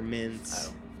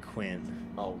measurements, Quinn.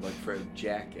 Oh, like for a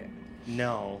jacket.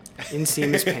 No.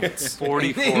 Inseam his pants.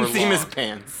 44 Inseam his long.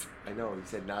 pants. I know, he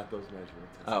said not those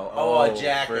measurements. I said, A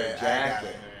jacket. For a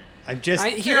jacket. I'm just...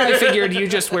 I figured you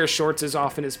just wear shorts as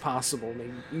often as possible.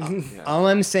 Maybe. All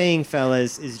I'm saying,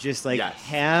 fellas, is just like, Yes.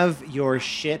 have your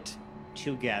shit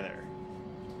together.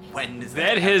 When is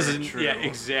That that has, ever true? yeah,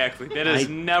 exactly. That has I-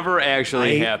 never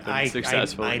actually happened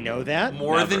successfully. I know that.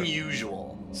 More Never. than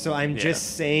usual. So I'm Yeah.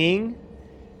 just saying,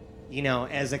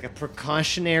 as like a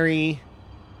precautionary,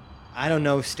 I don't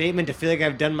know, statement to feel like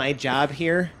I've done my job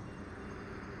here.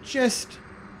 Just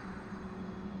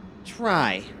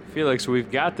try Felix,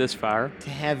 we've got this far. to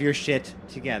have your shit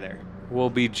together. We'll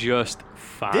be just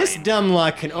fine. This dumb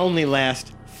luck can only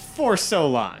last for so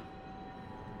long.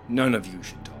 None of you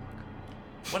should talk.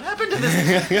 What happened to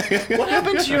this? What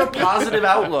happened to your positive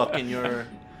outlook and your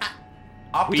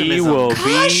optimism? we will be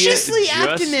Cautiously just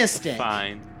optimistic.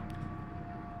 fine.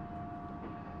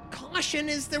 Caution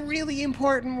is the really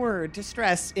important word to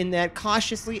stress in that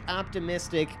cautiously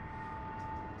optimistic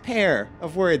pair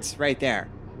of words right there,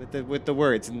 with the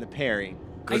words and the pairing.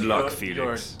 Good You're- luck,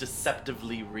 Felix. You're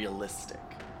deceptively realistic.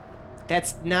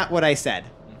 That's not what I said.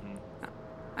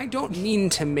 I don't mean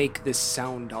to make this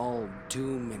sound all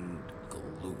doom and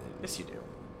gloom. Yes, you do.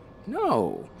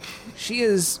 No. She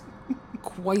is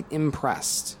quite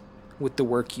impressed with the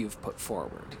work you've put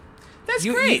forward. That's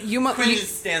You, great. you, mu- Quinn you,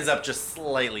 stands up just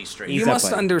slightly straight. He's you up, must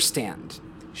buddy. understand.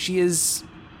 She is,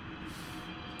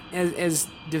 as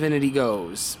divinity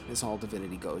goes, as all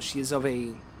divinity goes, she is of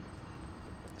a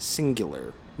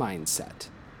singular mindset.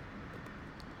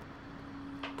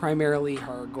 Primarily,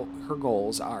 her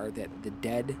goals are that the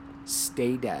dead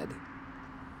stay dead,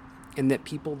 and that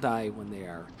people die when they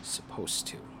are supposed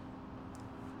to.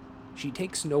 She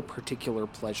takes no particular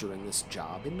pleasure in this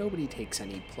job, and nobody takes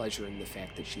any pleasure in the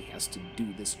fact that she has to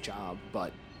do this job,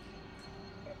 but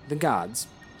the gods,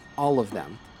 all of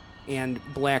them, and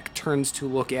Black turns to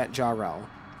look at Jarrell,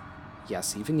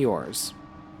 yes, even yours,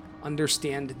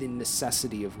 understand the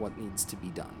necessity of what needs to be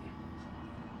done.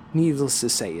 Needless to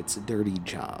say, it's a dirty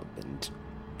job, and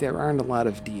there aren't a lot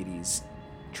of deities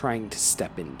trying to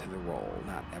step into the role,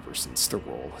 not ever since the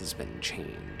role has been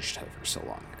changed ever so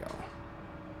long ago.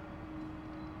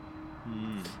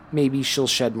 Maybe she'll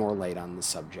shed more light on the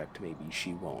subject, maybe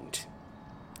she won't.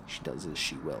 She does as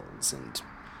she wills, and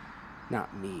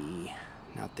not me,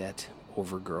 not that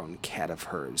overgrown cat of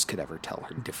hers could ever tell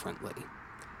her differently.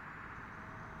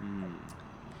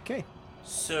 Okay.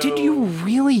 So Did you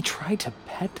really try to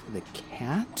pet the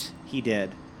cat? He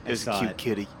did. I It's a saw cute it.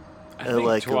 kitty. I I think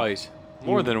like him. twice.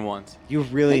 More than once. You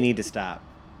really need to stop.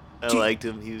 I liked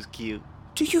him. He was cute.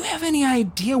 Do you have any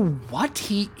idea what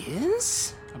he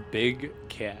is? A big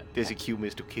cat. There's a cute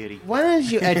Mr. Kitty. Why don't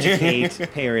you educate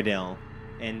Paradil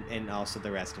and also the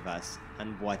rest of us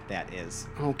on what that is?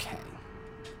 Okay.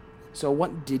 So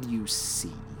what did you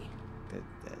see?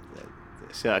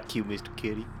 Saw a cute Mr.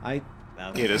 Kitty. I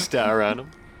He had a star on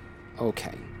him.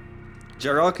 Okay.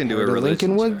 Jarrell can do a Elder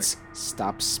religion Lincolnwoods, check.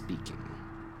 stop speaking.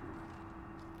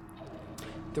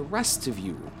 The rest of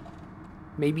you,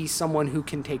 maybe someone who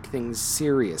can take things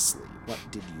seriously. What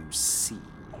did you see?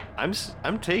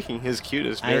 I'm taking his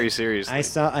cuteness very seriously. I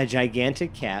saw a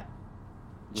gigantic cat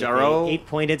with Jarrell- a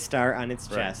 8-pointed star on its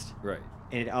chest. Right.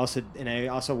 And I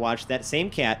also watched that same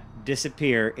cat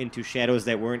disappear into shadows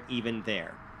that weren't even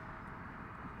there.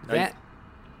 That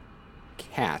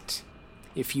cat,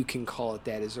 if you can call it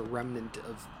that, is a remnant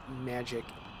of magic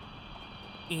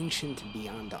ancient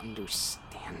beyond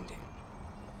understanding.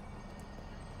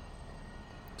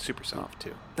 Super soft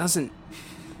too. Doesn't...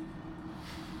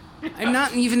 I'm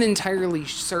not even entirely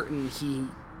certain he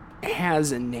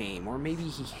has a name, or maybe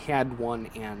he had one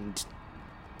and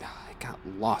it got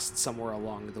lost somewhere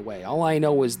along the way. All I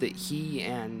know is that he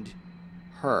and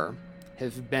her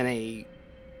have been a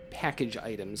package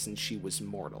item since she was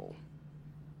mortal.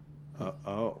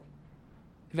 Oh.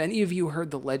 Have any of you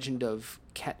heard the legend of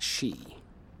Ket Shi?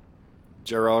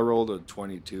 Jarrell rolled a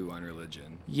 22 on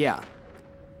religion. Yeah.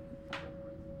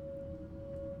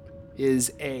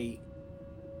 is a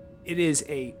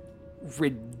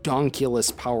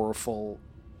redonkulous powerful,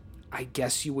 I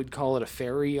guess you would call it a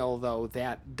fairy, although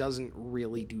that doesn't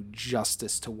really do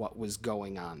justice to what was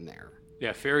going on there.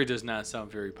 Yeah, fairy does not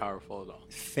sound very powerful at all.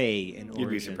 Fae in You'd be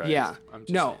origin. surprised. Yeah. I'm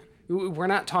just No, we're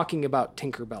not talking about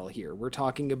Tinkerbell here. We're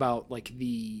talking about like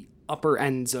the upper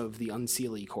ends of the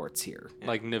Unseelie courts here.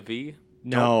 Like Navi?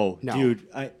 No, No. dude.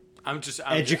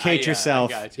 Educate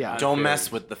yourself. I got you. Yeah. On Don't fairies.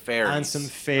 mess with the fairies. On some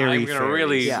fairy I'm gonna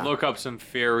really Yeah. look up some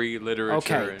fairy literature.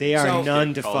 Okay, and They are So-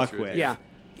 none to fuck culture. with. Yeah.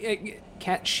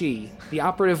 Cat she, the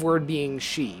operative word being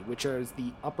she, which are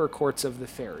the upper courts of the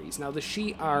fairies. Now, the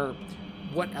she are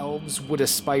what elves would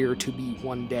aspire to be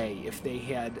one day if they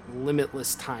had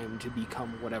limitless time to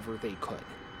become whatever they could.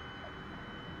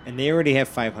 And they already have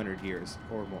 500 years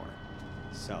or more.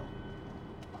 So,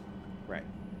 right.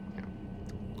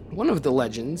 One of the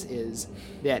legends is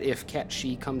that if Cat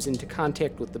she comes into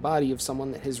contact with the body of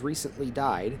someone that has recently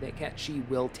died, that Cat she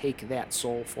will take that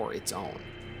soul for its own.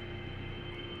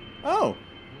 Oh,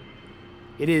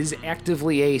 It is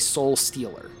actively a soul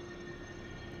stealer.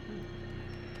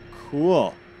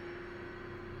 cool.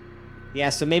 Yeah,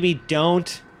 so maybe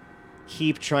don't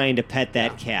keep trying to pet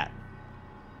that cat.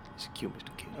 It's cute,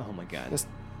 Mr. King. Oh my god. Just-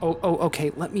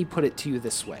 okay, let me put it to you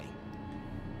this way.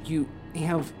 You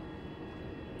have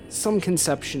some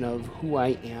conception of who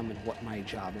I am and what my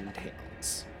job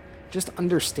entails. Just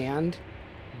understand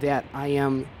that I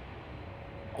am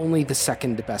only the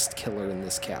second best killer in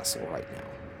this castle right now.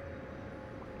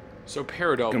 So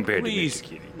Peridot, Compared to please, Mr.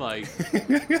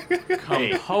 Kitty. like,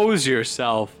 compose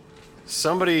yourself.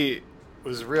 Somebody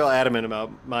was real adamant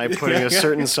about my putting a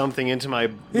certain something into my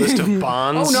list of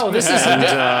bonds. Oh no, this is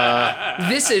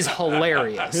And, this is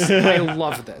hilarious. I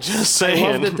love this. Just I love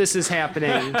saying. that this is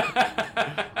happening.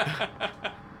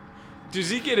 Does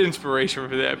he get inspiration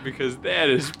for that? Because that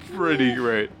is pretty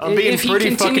great. I'm being if he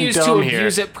pretty fucking continues to dumb here.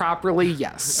 abuse it properly,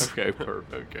 yes. Okay,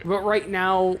 perfect. Okay. But right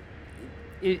now,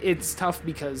 it's tough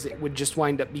because it would just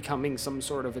wind up becoming some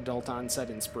sort of adult onset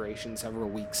inspiration several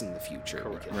weeks in the future.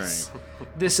 Because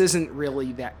this isn't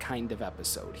really that kind of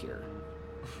episode here.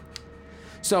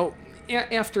 So,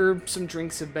 after some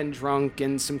drinks have been drunk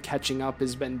and some catching up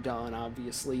has been done,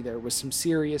 obviously there was some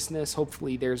seriousness.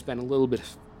 Hopefully there's been a little bit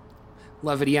of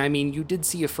levity. I mean, you did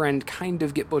see a friend kind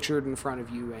of get butchered in front of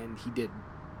you, and he did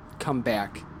come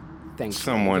back, thankfully.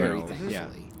 Someone very else. thankfully. Yeah.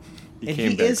 He And came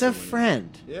he back is a someone.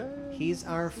 friend. Yeah. He's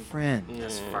our friend.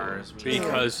 as far as we know.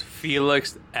 Because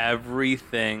Felix,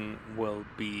 everything will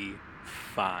be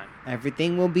fine.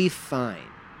 Everything will be fine.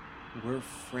 We're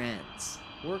friends.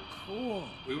 We're cool.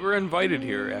 We were invited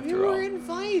here We after all. were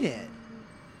invited.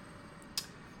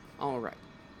 All right.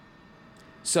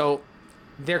 So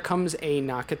there comes a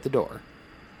knock at the door.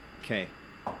 Okay.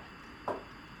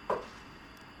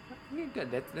 Yeah,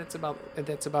 good. That's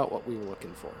about what we were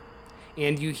looking for.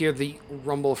 And you hear the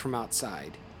rumble from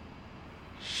outside.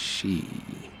 She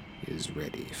is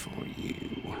ready for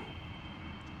you.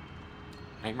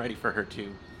 I'm ready for her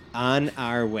too. On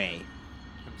our way.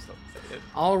 I'm so excited.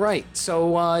 All right.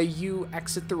 So you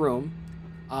exit the room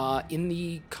in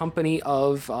the company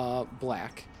of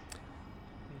Black.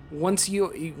 Once you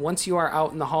are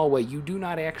out in the hallway, you do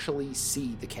not actually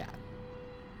see the cat.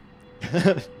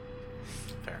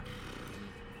 Fair.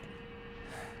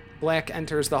 Black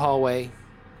enters the hallway,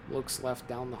 looks left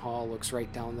down the hall, looks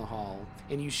right down the hall,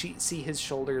 and you see his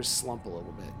shoulders slump a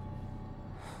little bit.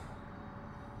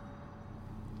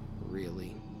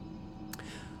 Really?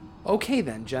 Okay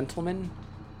then, gentlemen.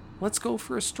 Let's go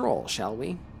for a stroll, shall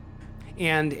we?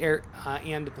 And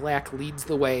Black leads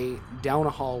the way down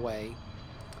a hallway,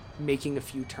 making a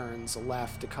few turns, a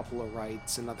left, a couple of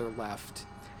rights, another left.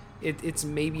 It's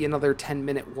maybe another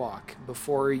 10-minute walk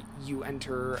before you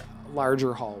enter a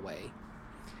larger hallway,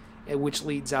 which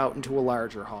leads out into a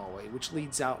larger hallway, which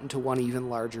leads out into one even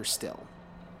larger still.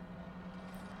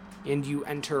 And you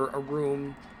enter a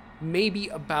room maybe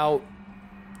about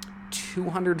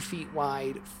 200 feet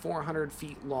wide, 400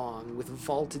 feet long, with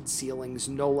vaulted ceilings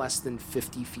no less than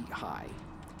 50 feet high.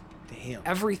 Damn.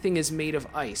 Everything is made of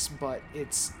ice, but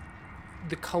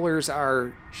the colors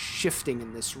are shifting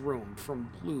in this room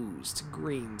from blues to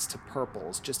greens to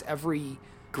purples. Just every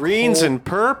Greens cold- and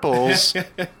purples.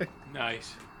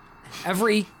 Nice.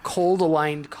 every cold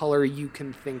aligned color you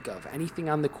can think of. Anything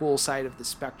on the cool side of the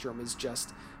spectrum is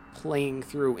just playing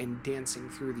through and dancing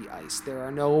through the ice. There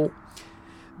are no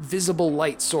visible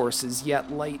light sources,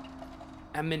 yet light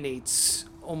emanates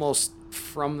almost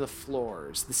from the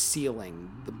floors, the ceiling,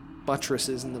 the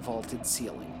buttresses in the vaulted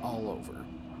ceiling, all over.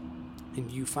 And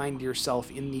you find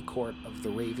yourself in the court of the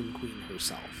Raven Queen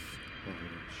herself.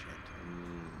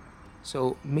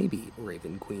 So maybe,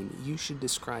 Raven Queen, you should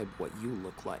describe what you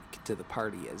look like to the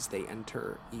party as they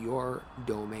enter your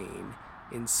domain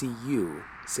and see you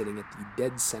sitting at the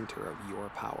dead center of your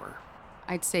power.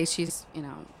 I'd say she's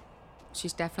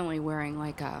definitely wearing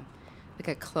like a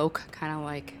cloak, kind of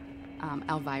like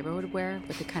Elvira would wear,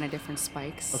 with the kind of different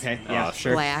spikes. Okay, yeah,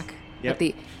 sure. Black. Yep.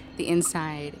 But the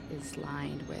inside is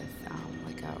lined with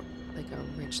like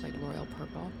a rich, like royal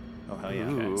purple. Oh, hell yeah.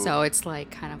 Ooh. So it's like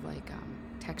kind of like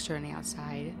texture on the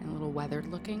outside and a little weathered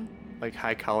looking. Like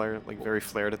high collar, like very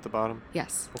flared at the bottom.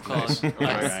 Yes. We'll call it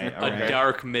Alright, a alright.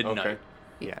 dark midnight. Okay.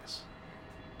 Yes.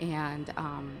 And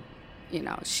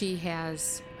she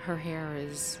has, her hair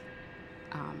is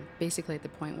basically at the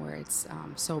point where it's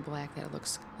so black that it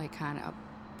looks like kind of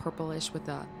purplish with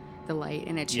the light,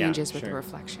 and it changes with the sure.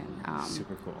 reflection.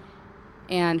 Super cool.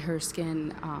 And her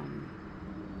skin,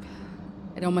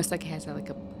 it almost like has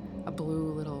a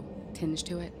blue little tinge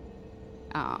to it.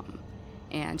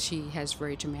 And she has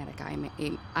very dramatic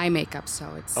eye makeup,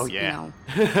 so it's Oh, yeah.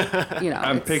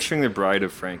 I'm it's- picturing the Bride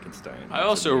of Frankenstein. I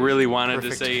also really wanted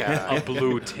Perfect to say cat. a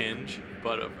blue tinge,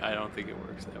 but I don't think it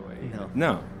works that way.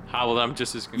 No. How well, I'm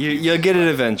just as confused. You'll get it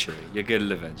eventually. You'll get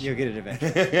it eventually. You'll get it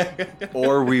eventually.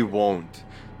 Or we won't.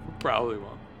 Probably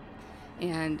won't.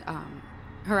 And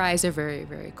her eyes are very,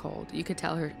 very cold. You could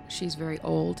tell she's very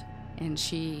old, and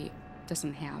she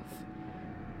doesn't have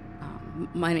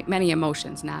many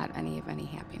emotions, not any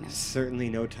happiness. Certainly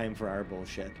no time for our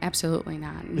bullshit. Absolutely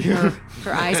not. And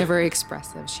her eyes are very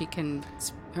expressive.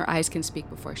 Her eyes can speak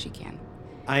before she can.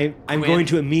 I'm Quinn. going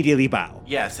to immediately bow.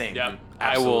 Yeah, same. Yep.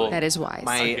 Absolutely. I will. That is wise.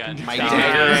 Again, My down.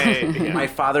 dagger, Yeah. my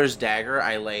father's dagger,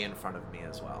 I lay in front of me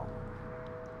as well.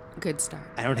 Good start.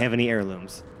 I don't have any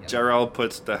heirlooms. Jarrell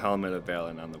puts the helmet of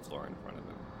Balin on the floor in front of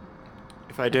him.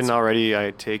 If I didn't already,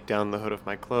 I take down the hood of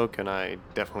my cloak, and I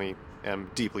definitely am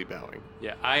deeply bowing.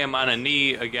 Yeah, I am on a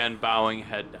knee again, bowing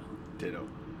head down. Ditto.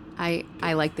 I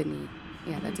like the knee.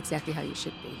 Yeah, that's exactly how you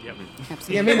should be. Yep.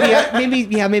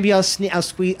 Absolutely. Maybe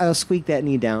I'll squeak that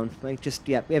knee down. Like just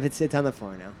if it's on the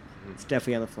floor now. It's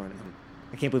definitely on the floor now.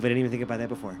 I can't believe I didn't even think about that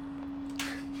before.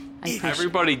 I appreciate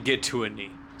Everybody get to a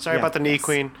knee. Sorry Yeah. about the knee,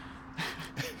 Queen.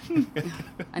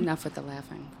 enough with the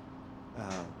laughing.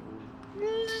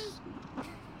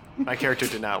 My character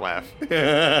did not laugh. You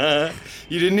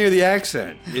didn't hear the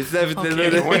accent. It's that, When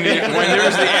there's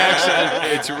the accent,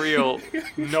 it's real.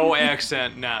 No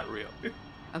accent, not real.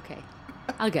 Okay,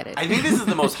 I'll get it. I think this is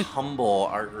the most humble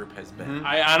our group has been.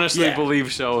 I honestly Yeah.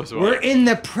 believe so as well. We're in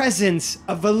the presence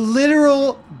of a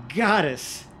literal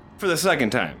goddess for the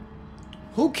second time.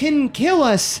 who can kill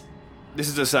us This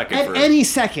is the second at for, any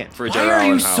second. for Why Jarrell are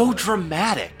you and so Howard.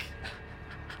 dramatic?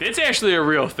 It's actually a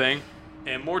real thing,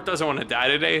 and Mort doesn't want to die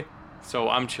today, so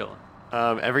I'm chilling.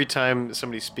 Every time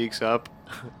somebody speaks up,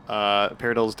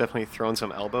 Paradol's definitely throwing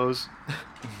some elbows.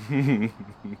 We're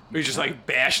just like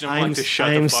bashing him I'm- like to shut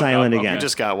I'm the fuck silent up. again. I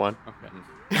just got one.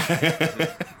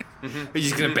 Okay. Are you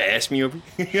just gonna bash me over?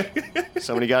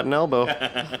 Somebody got an elbow.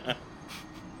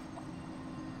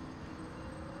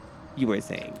 You were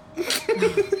saying.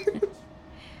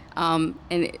 And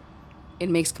it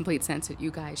makes complete sense that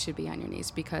you guys should be on your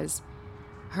knees because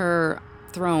her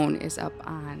throne is up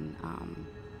on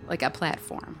like a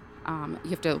platform. You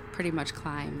have to pretty much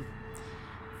climb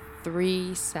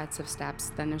 3 sets of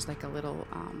steps. Then there's like a little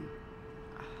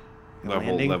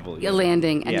Landing? a yeah.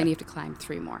 landing, and Yeah. then you have to climb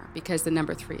 3 more because the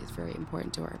number 3 is very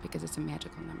important to her because it's a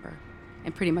magical number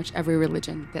in pretty much every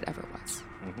religion that ever was.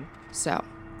 So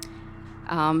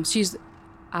she's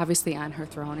obviously on her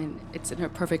throne, and it's in a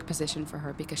perfect position for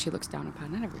her because she looks down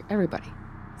upon everybody.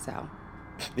 So,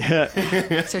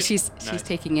 so she's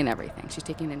taking in everything. She's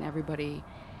taking in everybody.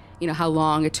 You know how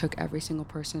long it took every single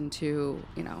person to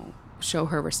show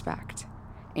her respect,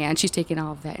 and she's taking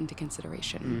all of that into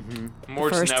consideration.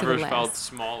 Mort's first to never the felt last.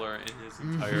 smaller in his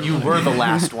entire You life. were the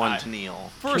last one to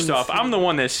kneel. First off, I'm the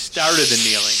one that started the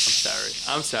kneeling.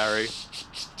 I'm sorry.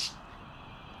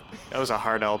 That was a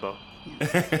hard elbow.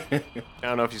 I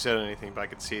don't know if you said anything, but I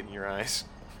could see it in your eyes.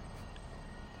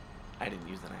 I didn't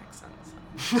use an accent.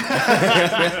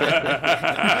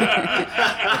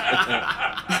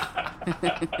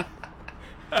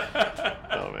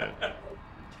 Oh man.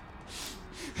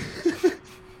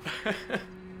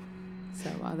 So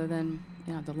other than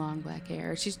the long black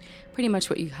hair, she's pretty much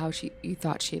you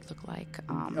thought she'd look like.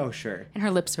 Oh, sure. And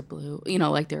her lips are blue.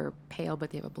 Like they're pale,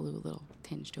 but they have a blue little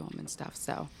tinge to them and stuff.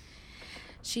 So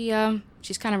she's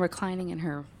kind of reclining on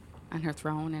her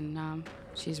throne, and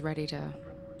she's ready to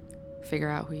figure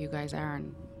out who you guys are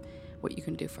and what you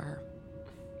can do for her.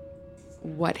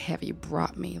 What have you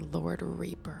brought me, Lord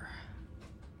Reaper?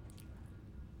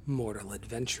 mortal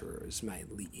adventurers, my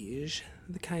liege.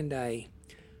 The kind I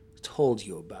told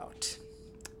you about.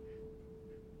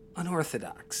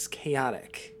 Unorthodox,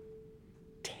 chaotic,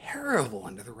 terrible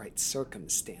under the right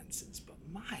circumstances, but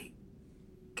my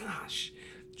gosh,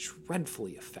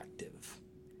 dreadfully effective.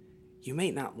 You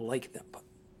may not like them, but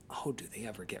oh, do they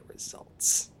ever get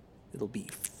results? It'll be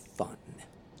fun.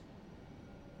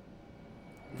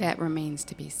 That remains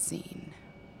to be seen.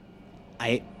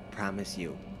 I promise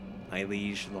you, my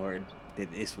liege lord,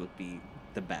 that this would be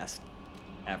the best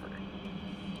ever.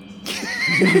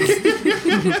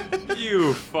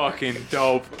 You fucking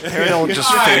dope. Peridot just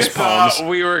I face palms. thought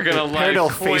we were gonna let Peridot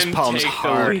Quinn face palms take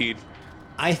hard. the lead.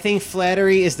 I think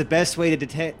flattery is the best way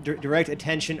to direct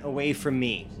attention away from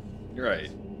me. You're right.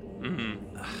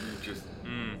 Just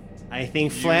I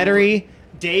think flattery...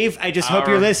 Dave, I just hope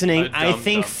you're are listening. a I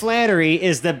think dum-dum. flattery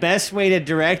is the best way to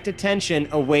direct attention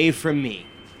away from me.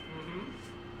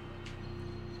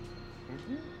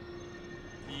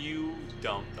 You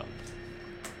dum-dum.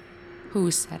 Who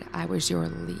said I was your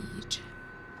liege?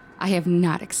 I have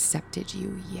not accepted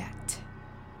you yet.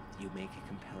 You make a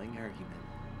compelling argument.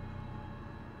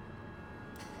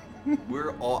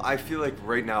 we're all. I feel like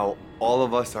right now all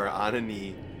of us are on a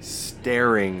knee,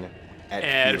 staring at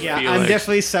And Felix. Yeah, I'm Felix.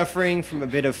 definitely suffering from a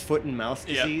bit of foot and mouth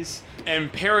Yep. disease.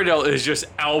 And Peridot is just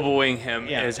elbowing him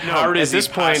Yeah. as No, hard at as he this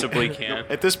point- possibly can.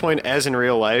 At this point, as in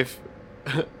real life,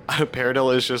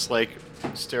 Peridot is just like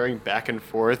staring back and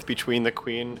forth between the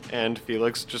queen and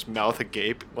Felix, just mouth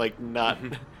agape, like not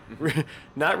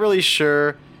really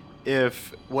sure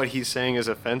if what he's saying is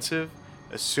offensive,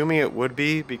 assuming it would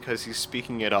be because he's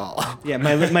speaking at all. Yeah,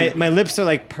 my lips are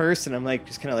like pursed, and I'm like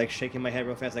just kind of like shaking my head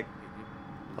real fast, like,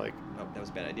 Like, oh, that was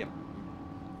a bad idea.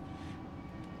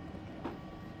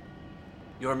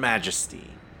 Your Majesty,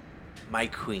 my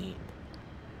queen,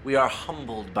 we are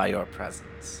humbled by your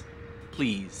presence.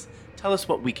 Please, tell us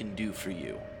what we can do for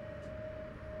you.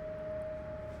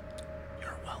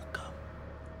 You're welcome.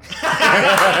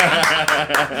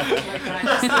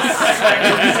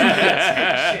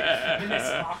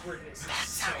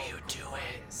 That's how you do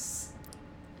it.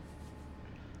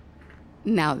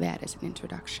 Now that is an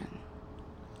introduction.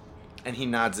 And he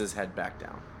nods his head back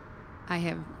down. I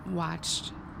have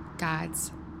watched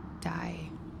gods die.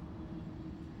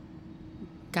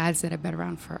 Gods that have been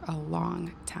around for a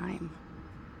long time.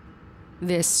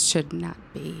 This should not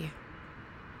be.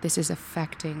 This is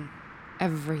affecting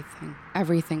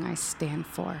everything I stand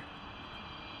for.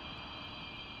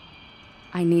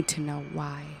 I need to know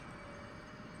why.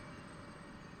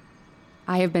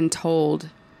 I have been told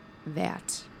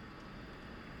that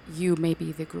you may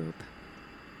be the group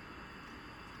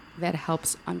that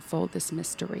helps unfold this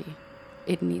mystery.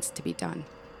 It needs to be done.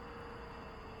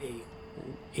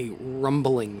 A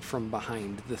rumbling from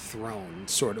behind the throne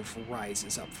sort of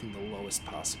rises up from the lowest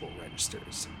possible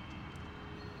registers.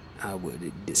 I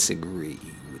would disagree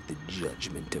with the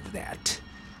judgment of that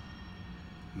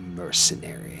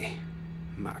mercenary,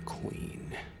 my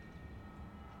queen.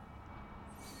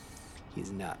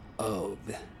 He's not of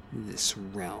this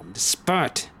realm,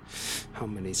 despite how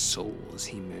many souls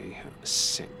he may have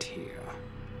sent here.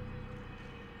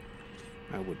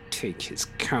 I would take his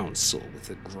counsel with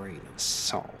a grain of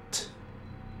salt.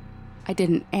 I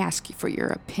didn't ask you for your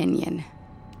opinion.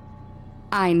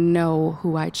 I know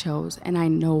who I chose, and I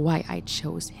know why I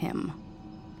chose him.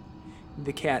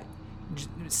 The cat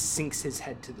sinks his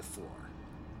head to the floor.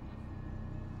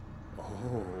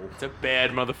 It's a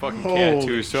bad motherfucking cat,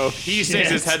 too. So if he sinks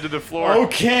his shit. head to the floor,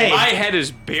 Okay. my head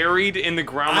is buried in the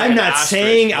ground. like I'm an not ostrich,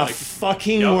 saying a like,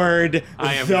 fucking Yep. word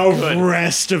I am the good.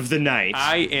 rest of the night.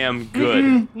 I am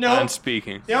good no. on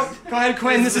speaking. Yep, go ahead,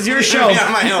 Quinn. This is your show.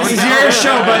 on my own This is your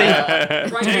show,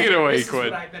 buddy. Take it away, This is Quinn.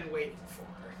 what I've been waiting for.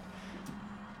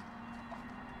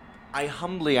 I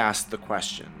humbly ask the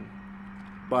question,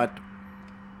 but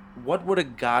what would a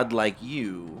god like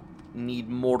you need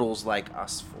mortals like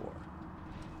us for?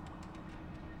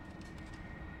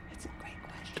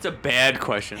 It's a bad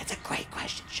question. It's a great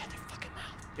question. Shut your fucking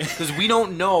mouth. Because we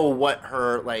don't know what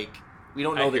her, we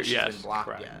don't know I that she's hear- been yes, blocked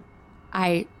correct. yet.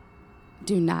 I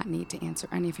do not need to answer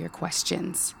any of your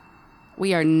questions.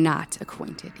 We are not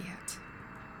acquainted yet.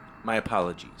 My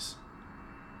apologies.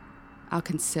 I'll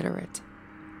consider it.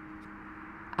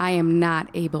 I am not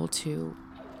able to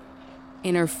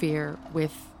interfere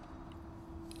with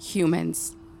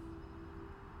humans.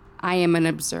 I am an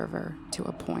observer to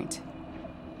a point.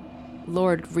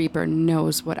 Lord Reaper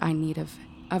knows what I need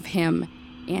of him,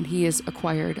 and he has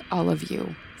acquired all of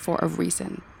you for a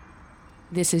reason.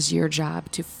 This is your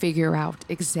job to figure out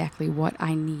exactly what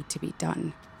I need to be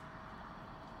done.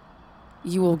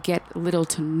 You will get little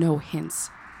to no hints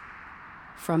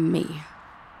from me.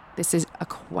 This is a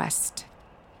quest.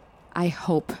 I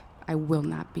hope I will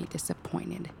not be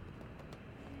disappointed.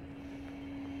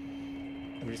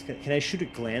 Can I shoot a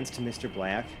glance to Mr.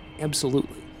 Black?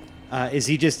 Absolutely. Is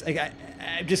he just like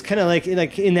I'm just kind of like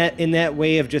in that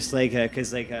way of just like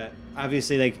because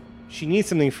obviously like she needs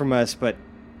something from us, but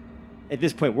at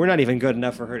this point we're not even good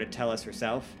enough for her to tell us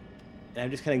herself. And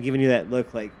I'm just kind of giving you that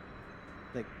look like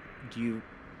do you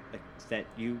like is that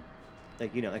you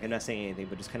like like I'm not saying anything,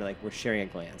 but just kind of like we're sharing a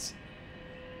glance.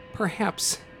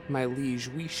 Perhaps, my liege,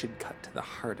 we should cut to the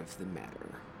heart of the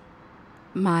matter.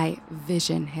 My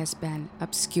vision has been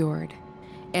obscured.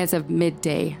 As of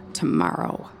midday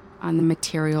tomorrow, on the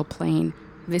material plane,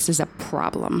 this is a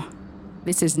problem.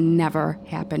 This has never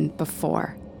happened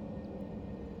before.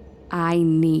 I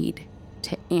need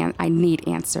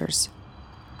answers.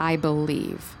 I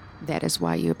believe that is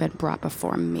why you have been brought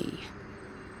before me.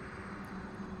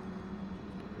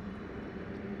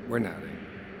 We're nodding.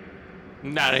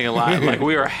 Nodding a lot. Like,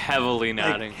 we are heavily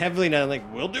nodding. Heavily nodding,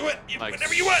 like we'll do it. Like,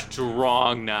 Whatever you want.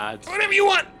 Strong nods. Whatever you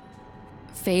want.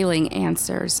 Failing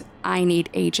answers, I need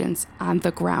agents on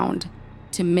the ground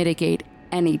to mitigate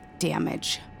any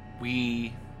damage.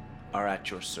 We are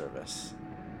at your service.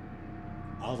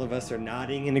 All of us are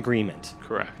nodding in agreement.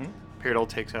 Correct. Peridot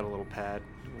takes out a little pad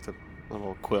with a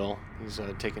little quill. He's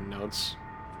taking notes.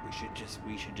 We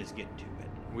should just get to it.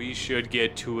 We should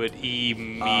get to it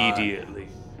immediately.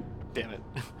 Damn it.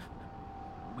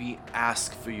 We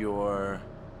ask for your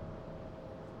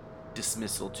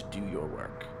dismissal to do your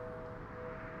work.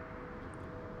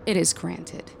 It is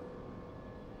granted.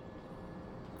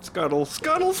 Scuttle,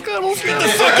 scuttle, scuttle, scuttle.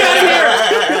 Let's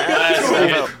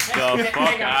get the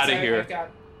fuck out of here. I've got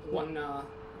one.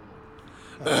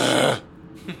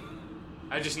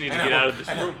 I just need to get out of this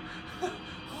room.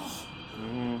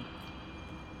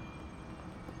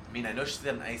 I mean, I know she's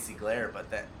got an icy glare,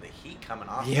 but the heat coming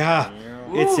off. Yeah,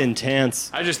 it's intense.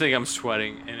 I just think I'm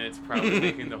sweating, and it's probably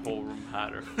making the whole room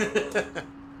hotter.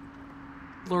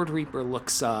 Lord Reaper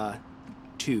looks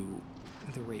to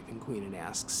the Raven Queen and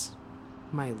asks,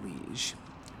 "My liege,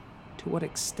 to what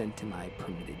extent am I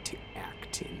permitted to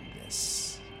act in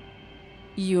this?"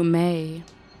 You may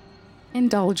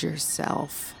indulge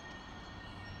yourself.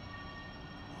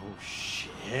 Oh shit.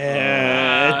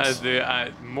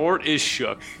 Mort is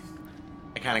shook.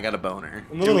 I kind of got a boner.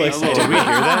 I'm a little excited. Did we hear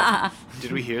that?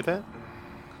 Did we hear that?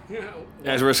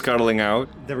 As we're scuttling out.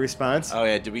 The response? Oh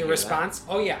yeah, did we The hear response?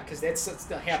 Oh yeah, because that's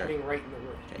still happening right in the room.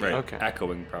 Right. Okay.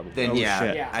 Echoing probably. Then Oh, yeah,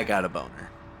 shit. Yeah. I got a boner.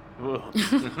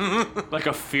 Like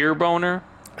a fear boner?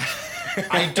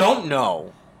 I don't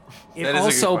know. It That is a good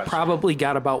also question. probably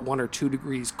got about 1 or 2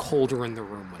 degrees colder in the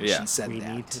room when Yeah. she said We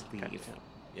that. need to leave.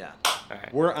 Yeah.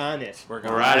 We're on it. We're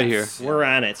out of here. We're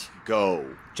on it. Go.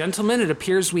 Gentlemen, it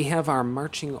appears we have our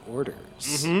marching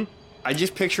orders. I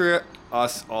just picture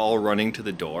us all running to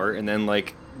the door and then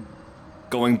like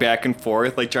going back and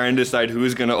forth, like trying to decide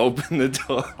who's gonna open the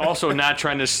door. Also, not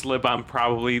trying to slip on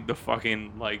probably the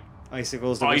fucking, like,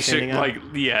 Icicles that we're ice, standing on. like,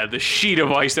 yeah, the sheet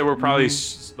of ice that we're probably,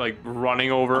 like,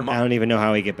 running over. I don't even know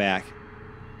how we get back.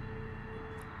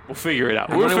 We'll figure it out.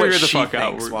 I We'll wonder figure what the she fuck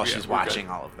out. thinks We're- while yeah, she's we're good. watching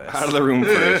all of this. Out of the room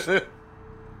first.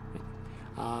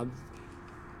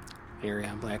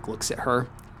 Arion Black looks at her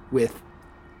with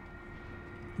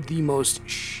the most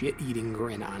shit-eating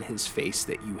grin on his face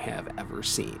that you have ever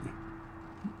seen.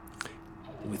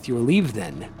 With your leave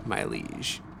then, my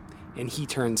liege. And he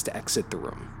turns to exit the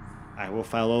room. I will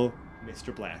follow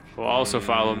Mr. Black. We'll also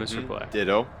follow Mr. Black.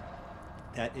 Ditto.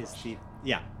 That is the...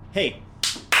 Yeah. Hey!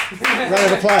 Round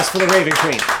of applause for the Raven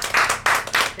Queen.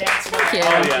 Thank you.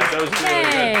 Oh, yeah, that was really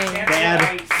good. Yay.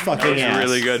 Bad fucking That was ass.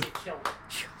 really good.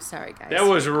 Sorry, guys. That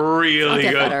was really I'll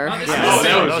get good. better. Oh,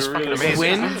 that was fucking really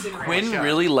amazing. Quinn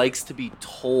really likes to be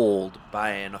told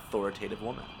by an authoritative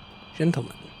woman.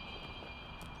 Gentlemen,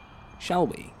 shall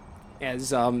we?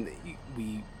 As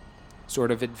we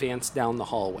sort of advance down the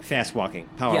hallway. Fast walking.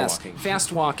 Power Yes, walking.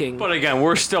 fast walking. But again,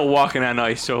 we're still walking on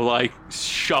ice, so, like,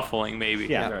 shuffling maybe.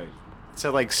 Yeah. Right. It's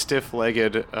a like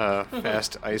stiff-legged,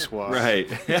 fast ice walk. Right.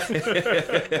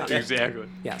 Exactly.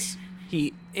 Yes.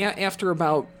 He, after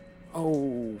about,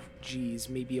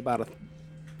 maybe about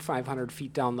 500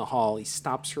 feet down the hall, he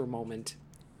stops for a moment,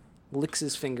 licks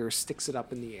his finger, sticks it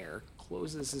up in the air,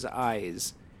 closes his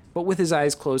eyes, but with his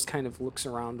eyes closed, kind of looks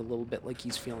around a little bit like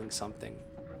he's feeling something.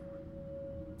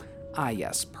 Ah,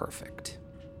 yes, perfect.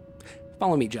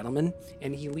 Follow me, gentlemen.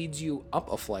 And he leads you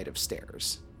up a flight of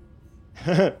stairs.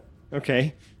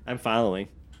 Okay. I'm following.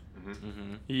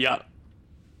 Yeah.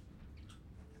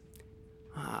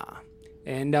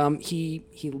 And he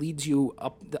leads you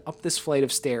up this flight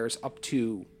of stairs up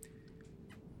to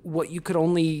what you could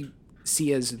only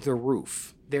see as the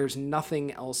roof. There's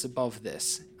nothing else above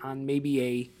this on maybe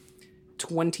a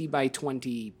 20 by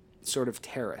 20 sort of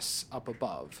terrace up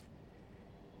above.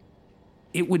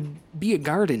 It would be a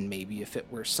garden maybe if it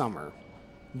were summer.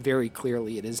 Very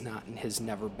clearly it is not and has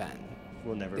never been.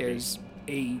 Will never There's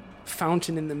a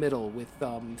fountain in the middle with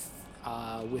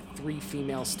 3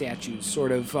 female statues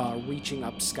sort of reaching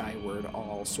up skyward,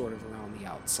 all sort of around the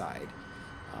outside.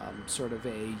 Sort of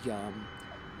a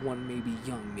one maybe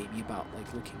young, maybe about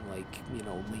like looking like, you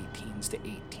know, late teens to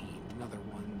 18. Another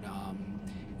one,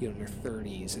 you know, in her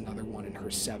 30s. Another one in her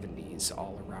 70s,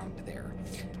 all around there.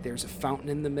 There's a fountain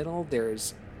in the middle.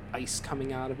 There's ice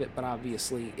coming out of it, but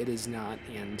obviously it is not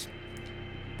and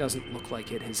doesn't look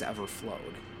like it has ever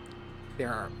flowed.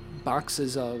 There are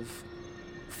boxes of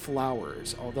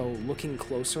flowers, although looking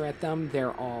closer at them,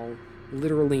 they're all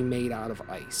literally made out of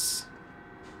ice.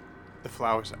 The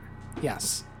flowers are.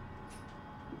 Yes.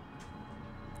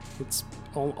 It's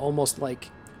almost like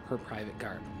her private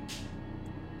garden.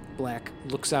 Black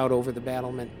looks out over the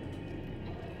battlement,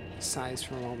 sighs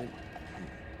for a moment.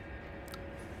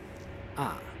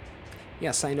 Ah,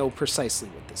 yes, I know precisely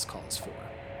what this calls for.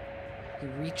 He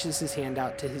reaches his hand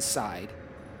out to his side,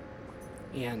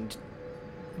 and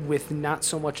with not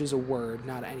so much as a word,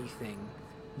 not anything,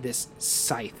 this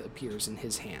scythe appears in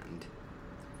his hand.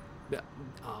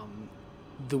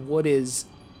 The wood is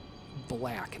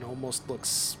black and almost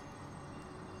looks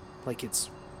like it's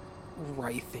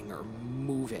writhing or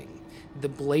moving. The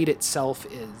blade itself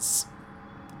is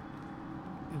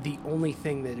the only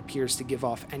thing that appears to give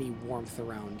off any warmth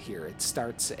around here. It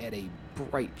starts at a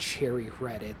bright cherry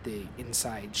red at the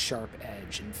inside sharp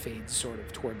edge and fades sort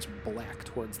of towards black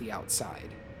towards the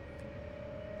outside.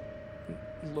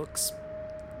 Looks,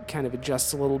 kind of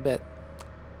adjusts a little bit.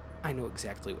 I know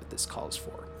exactly what this calls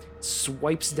for.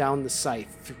 Swipes down the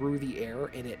scythe through the air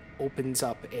and it opens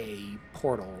up a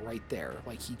portal right there.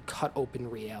 Like he cut open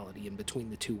reality in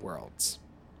between the two worlds.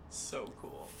 So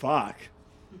cool. Fuck.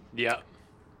 Yep.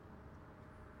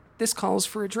 This calls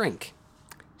for a drink.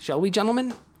 Shall we,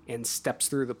 gentlemen? And steps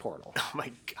through the portal. Oh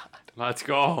my god. Let's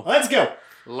go. Let's go.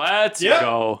 Let's Yep.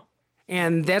 go.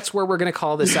 And that's where we're going to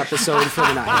call this episode for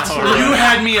the night. You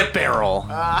had me at barrel.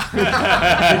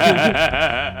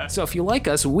 So if you like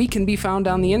us, we can be found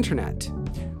on the internet.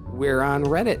 We're on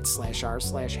Reddit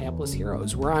 /r/Hapless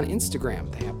Heroes. We're on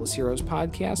Instagram, the Hapless Heroes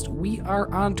Podcast. We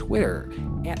are on Twitter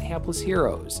at Hapless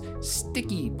Heroes.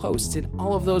 Sticky posts in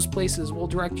all of those places will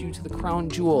direct you to the crown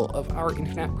jewel of our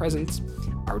internet presence,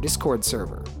 our Discord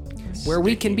server, where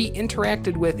we can be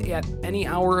interacted with at any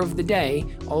hour of the day,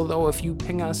 although if you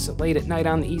ping us late at night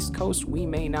on the East Coast, we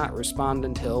may not respond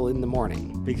until in the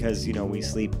morning. Because, you know, we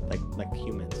sleep like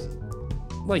humans.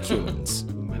 Like humans.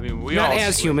 I mean, we Not all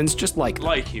as sleep humans, just like them.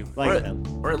 like you. Like them.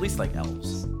 Or at least like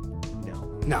elves.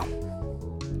 No. No.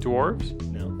 Dwarves?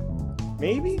 No.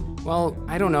 Maybe? Well,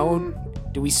 I don't know.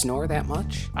 Do we snore that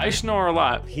much? I snore a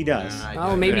lot. He does.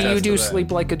 Oh, maybe you attest do to that.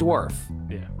 sleep like a dwarf.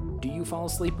 Yeah. Do you fall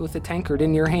asleep with a tankard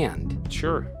in your hand?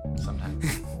 Sure.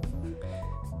 Sometimes.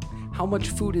 How much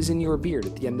food is in your beard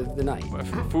at the end of the night?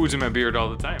 Food's in my beard all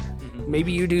the time.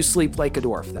 Maybe you do sleep like a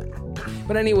dwarf then.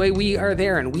 But anyway, we are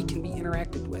there and we can be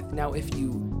interacted with. Now, if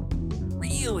you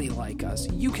really like us,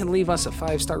 you can leave us a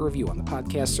 5-star review on the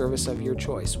podcast service of your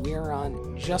choice. We are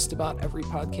on just about every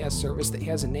podcast service that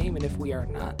has a name, and if we are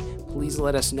not, please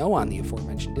let us know on the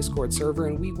aforementioned Discord server,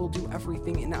 and we will do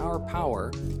everything in our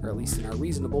power, or at least in our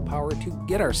reasonable power, to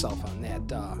get ourselves on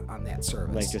that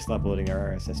service. Like just uploading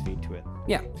our RSS feed to it.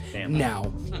 Yeah. Damn.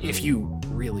 Now, if you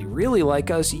really, really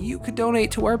like us, you could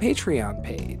donate to our Patreon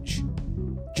page.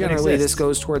 Generally, this exists.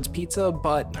 goes towards pizza,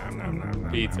 but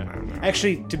Pizza.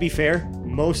 Actually, to be fair,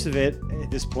 most of it at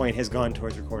this point has gone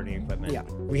towards recording equipment. Yeah.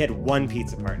 We had one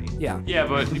pizza party. yeah. Yeah,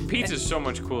 but pizza's so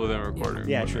much cooler than recording.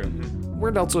 Yeah, true. We're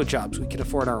adults with jobs. We can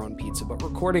afford our own pizza, but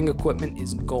recording equipment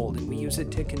is gold, and we use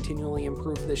it to continually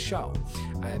improve this show.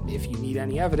 If you need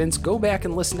any evidence, go back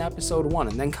and listen to episode 1,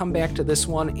 and then come back to this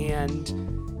one, and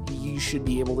you should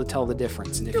be able to tell the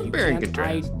difference. And if you can't,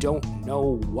 I don't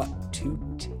know what to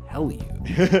tell you.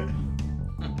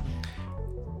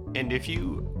 And if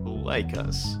you like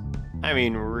us, I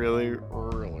mean really,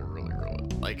 really, really, really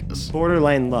like us,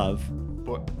 Borderline love.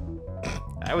 but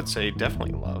I would say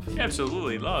definitely love.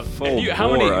 Absolutely love. Full If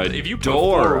you put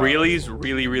bore 4 adore. reallys,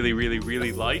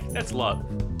 really like, that's love.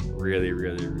 Really,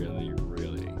 really, really,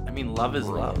 really. I mean, love is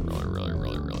love.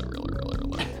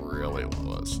 Really love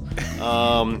us.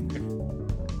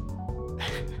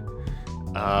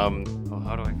 Well,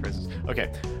 how do I phrase this?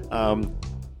 Okay.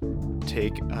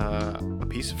 Take a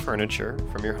piece of furniture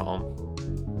from your home,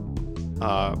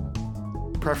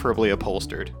 preferably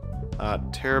upholstered,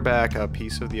 tear back a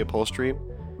piece of the upholstery,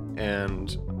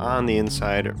 and on the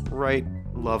inside, write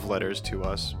love letters to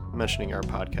us, mentioning our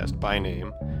podcast by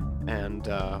name, and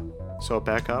sew it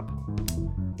back up.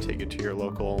 Take it to your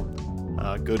local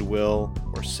Goodwill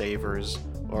or Savers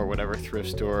or whatever thrift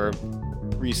store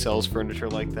resells furniture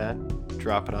like that.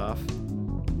 Drop it off.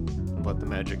 And let the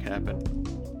magic happen.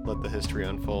 Let the history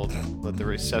unfold. Let the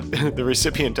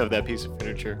recipient of that piece of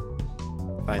furniture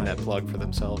find that plug for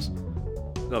themselves.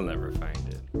 They'll never find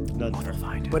it. Never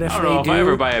find But if I don't know they if do, I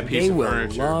ever buy a piece they of will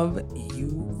furniture. love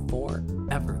you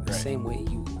forever, the same way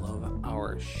you love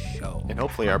our show. And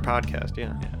hopefully our podcast,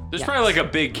 yeah. There's Yes. probably like a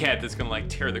big cat that's gonna like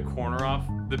tear the corner off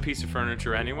the piece of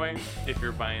furniture anyway. If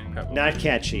you're buying, Not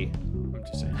catchy. I'm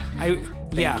just saying.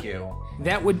 Yeah, Thank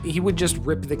you. he would just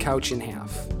rip the couch in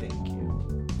half. Thank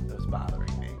you. That was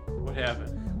bothering me. What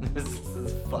happened? This is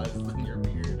fuzz in your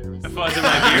beard. A fuzz in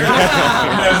my beard.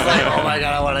 I was like, oh my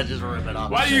god, I want to just rip it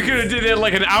off. Why you could have did that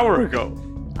like an hour ago?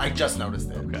 I just noticed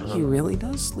it. Okay. He really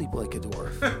does sleep like a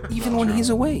dwarf, even when he's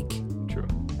awake. True.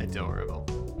 Adorable.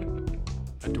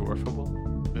 Adorable.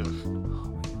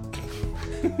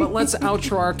 But let's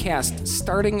outro our cast,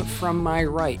 starting from my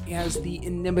right as the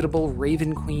inimitable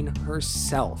Raven Queen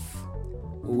herself.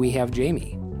 We have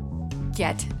Jamie.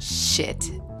 Get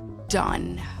shit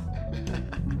done.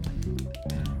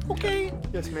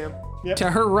 Yes, ma'am. To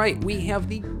her right, we have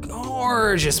the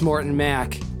gorgeous Morton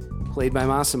Mac, played by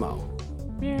Massimo.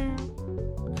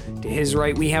 To his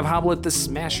right, we have Hoblet the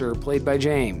Smasher, played by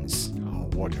James. Oh,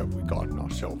 what have we gotten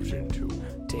ourselves into?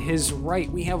 To his right,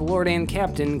 we have Lord and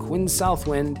Captain Quinn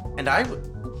Southwind, And I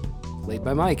played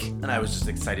by Mike. was just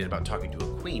excited about talking to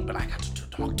a queen, but I got to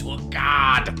talk to a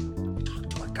god. I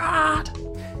talked to a god.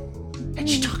 And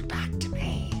she talked back to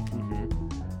me.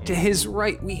 To his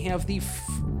right, we have the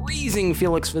freezing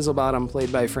Felix Fizzlebottom,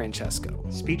 played by Francesco.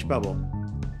 Speech bubble.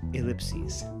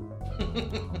 Ellipses.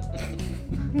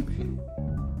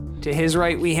 To his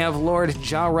right, we have Lord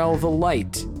Jarrell the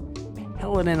Light,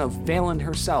 Paladin of Valen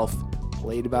herself,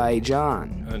 played by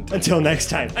John. Until next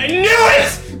time. Hey,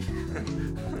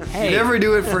 Never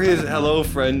do it for his hello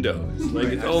friendos. Like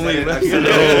it's only At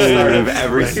the start of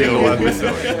every single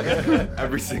episode.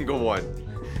 Every single one.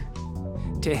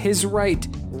 to his right,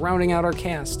 rounding out our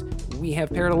cast, we have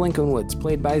Paradol Lincolnwoods,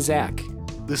 played by Zach.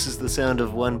 This is the sound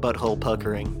of one butthole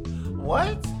puckering.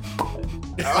 What?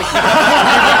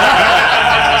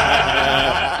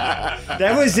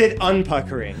 That was it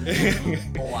unpuckering.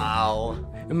 Wow.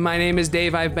 My name is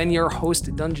Dave. I've been your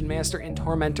host, Dungeon Master, and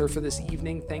Tormentor for this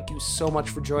evening. Thank you so much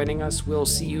for joining us. We'll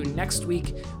see you next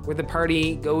week where the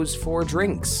party goes for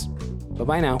drinks.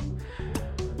 Bye-bye now.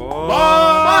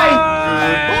 Bye.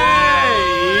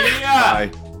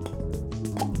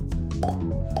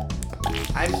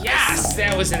 Yes,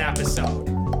 that was an episode.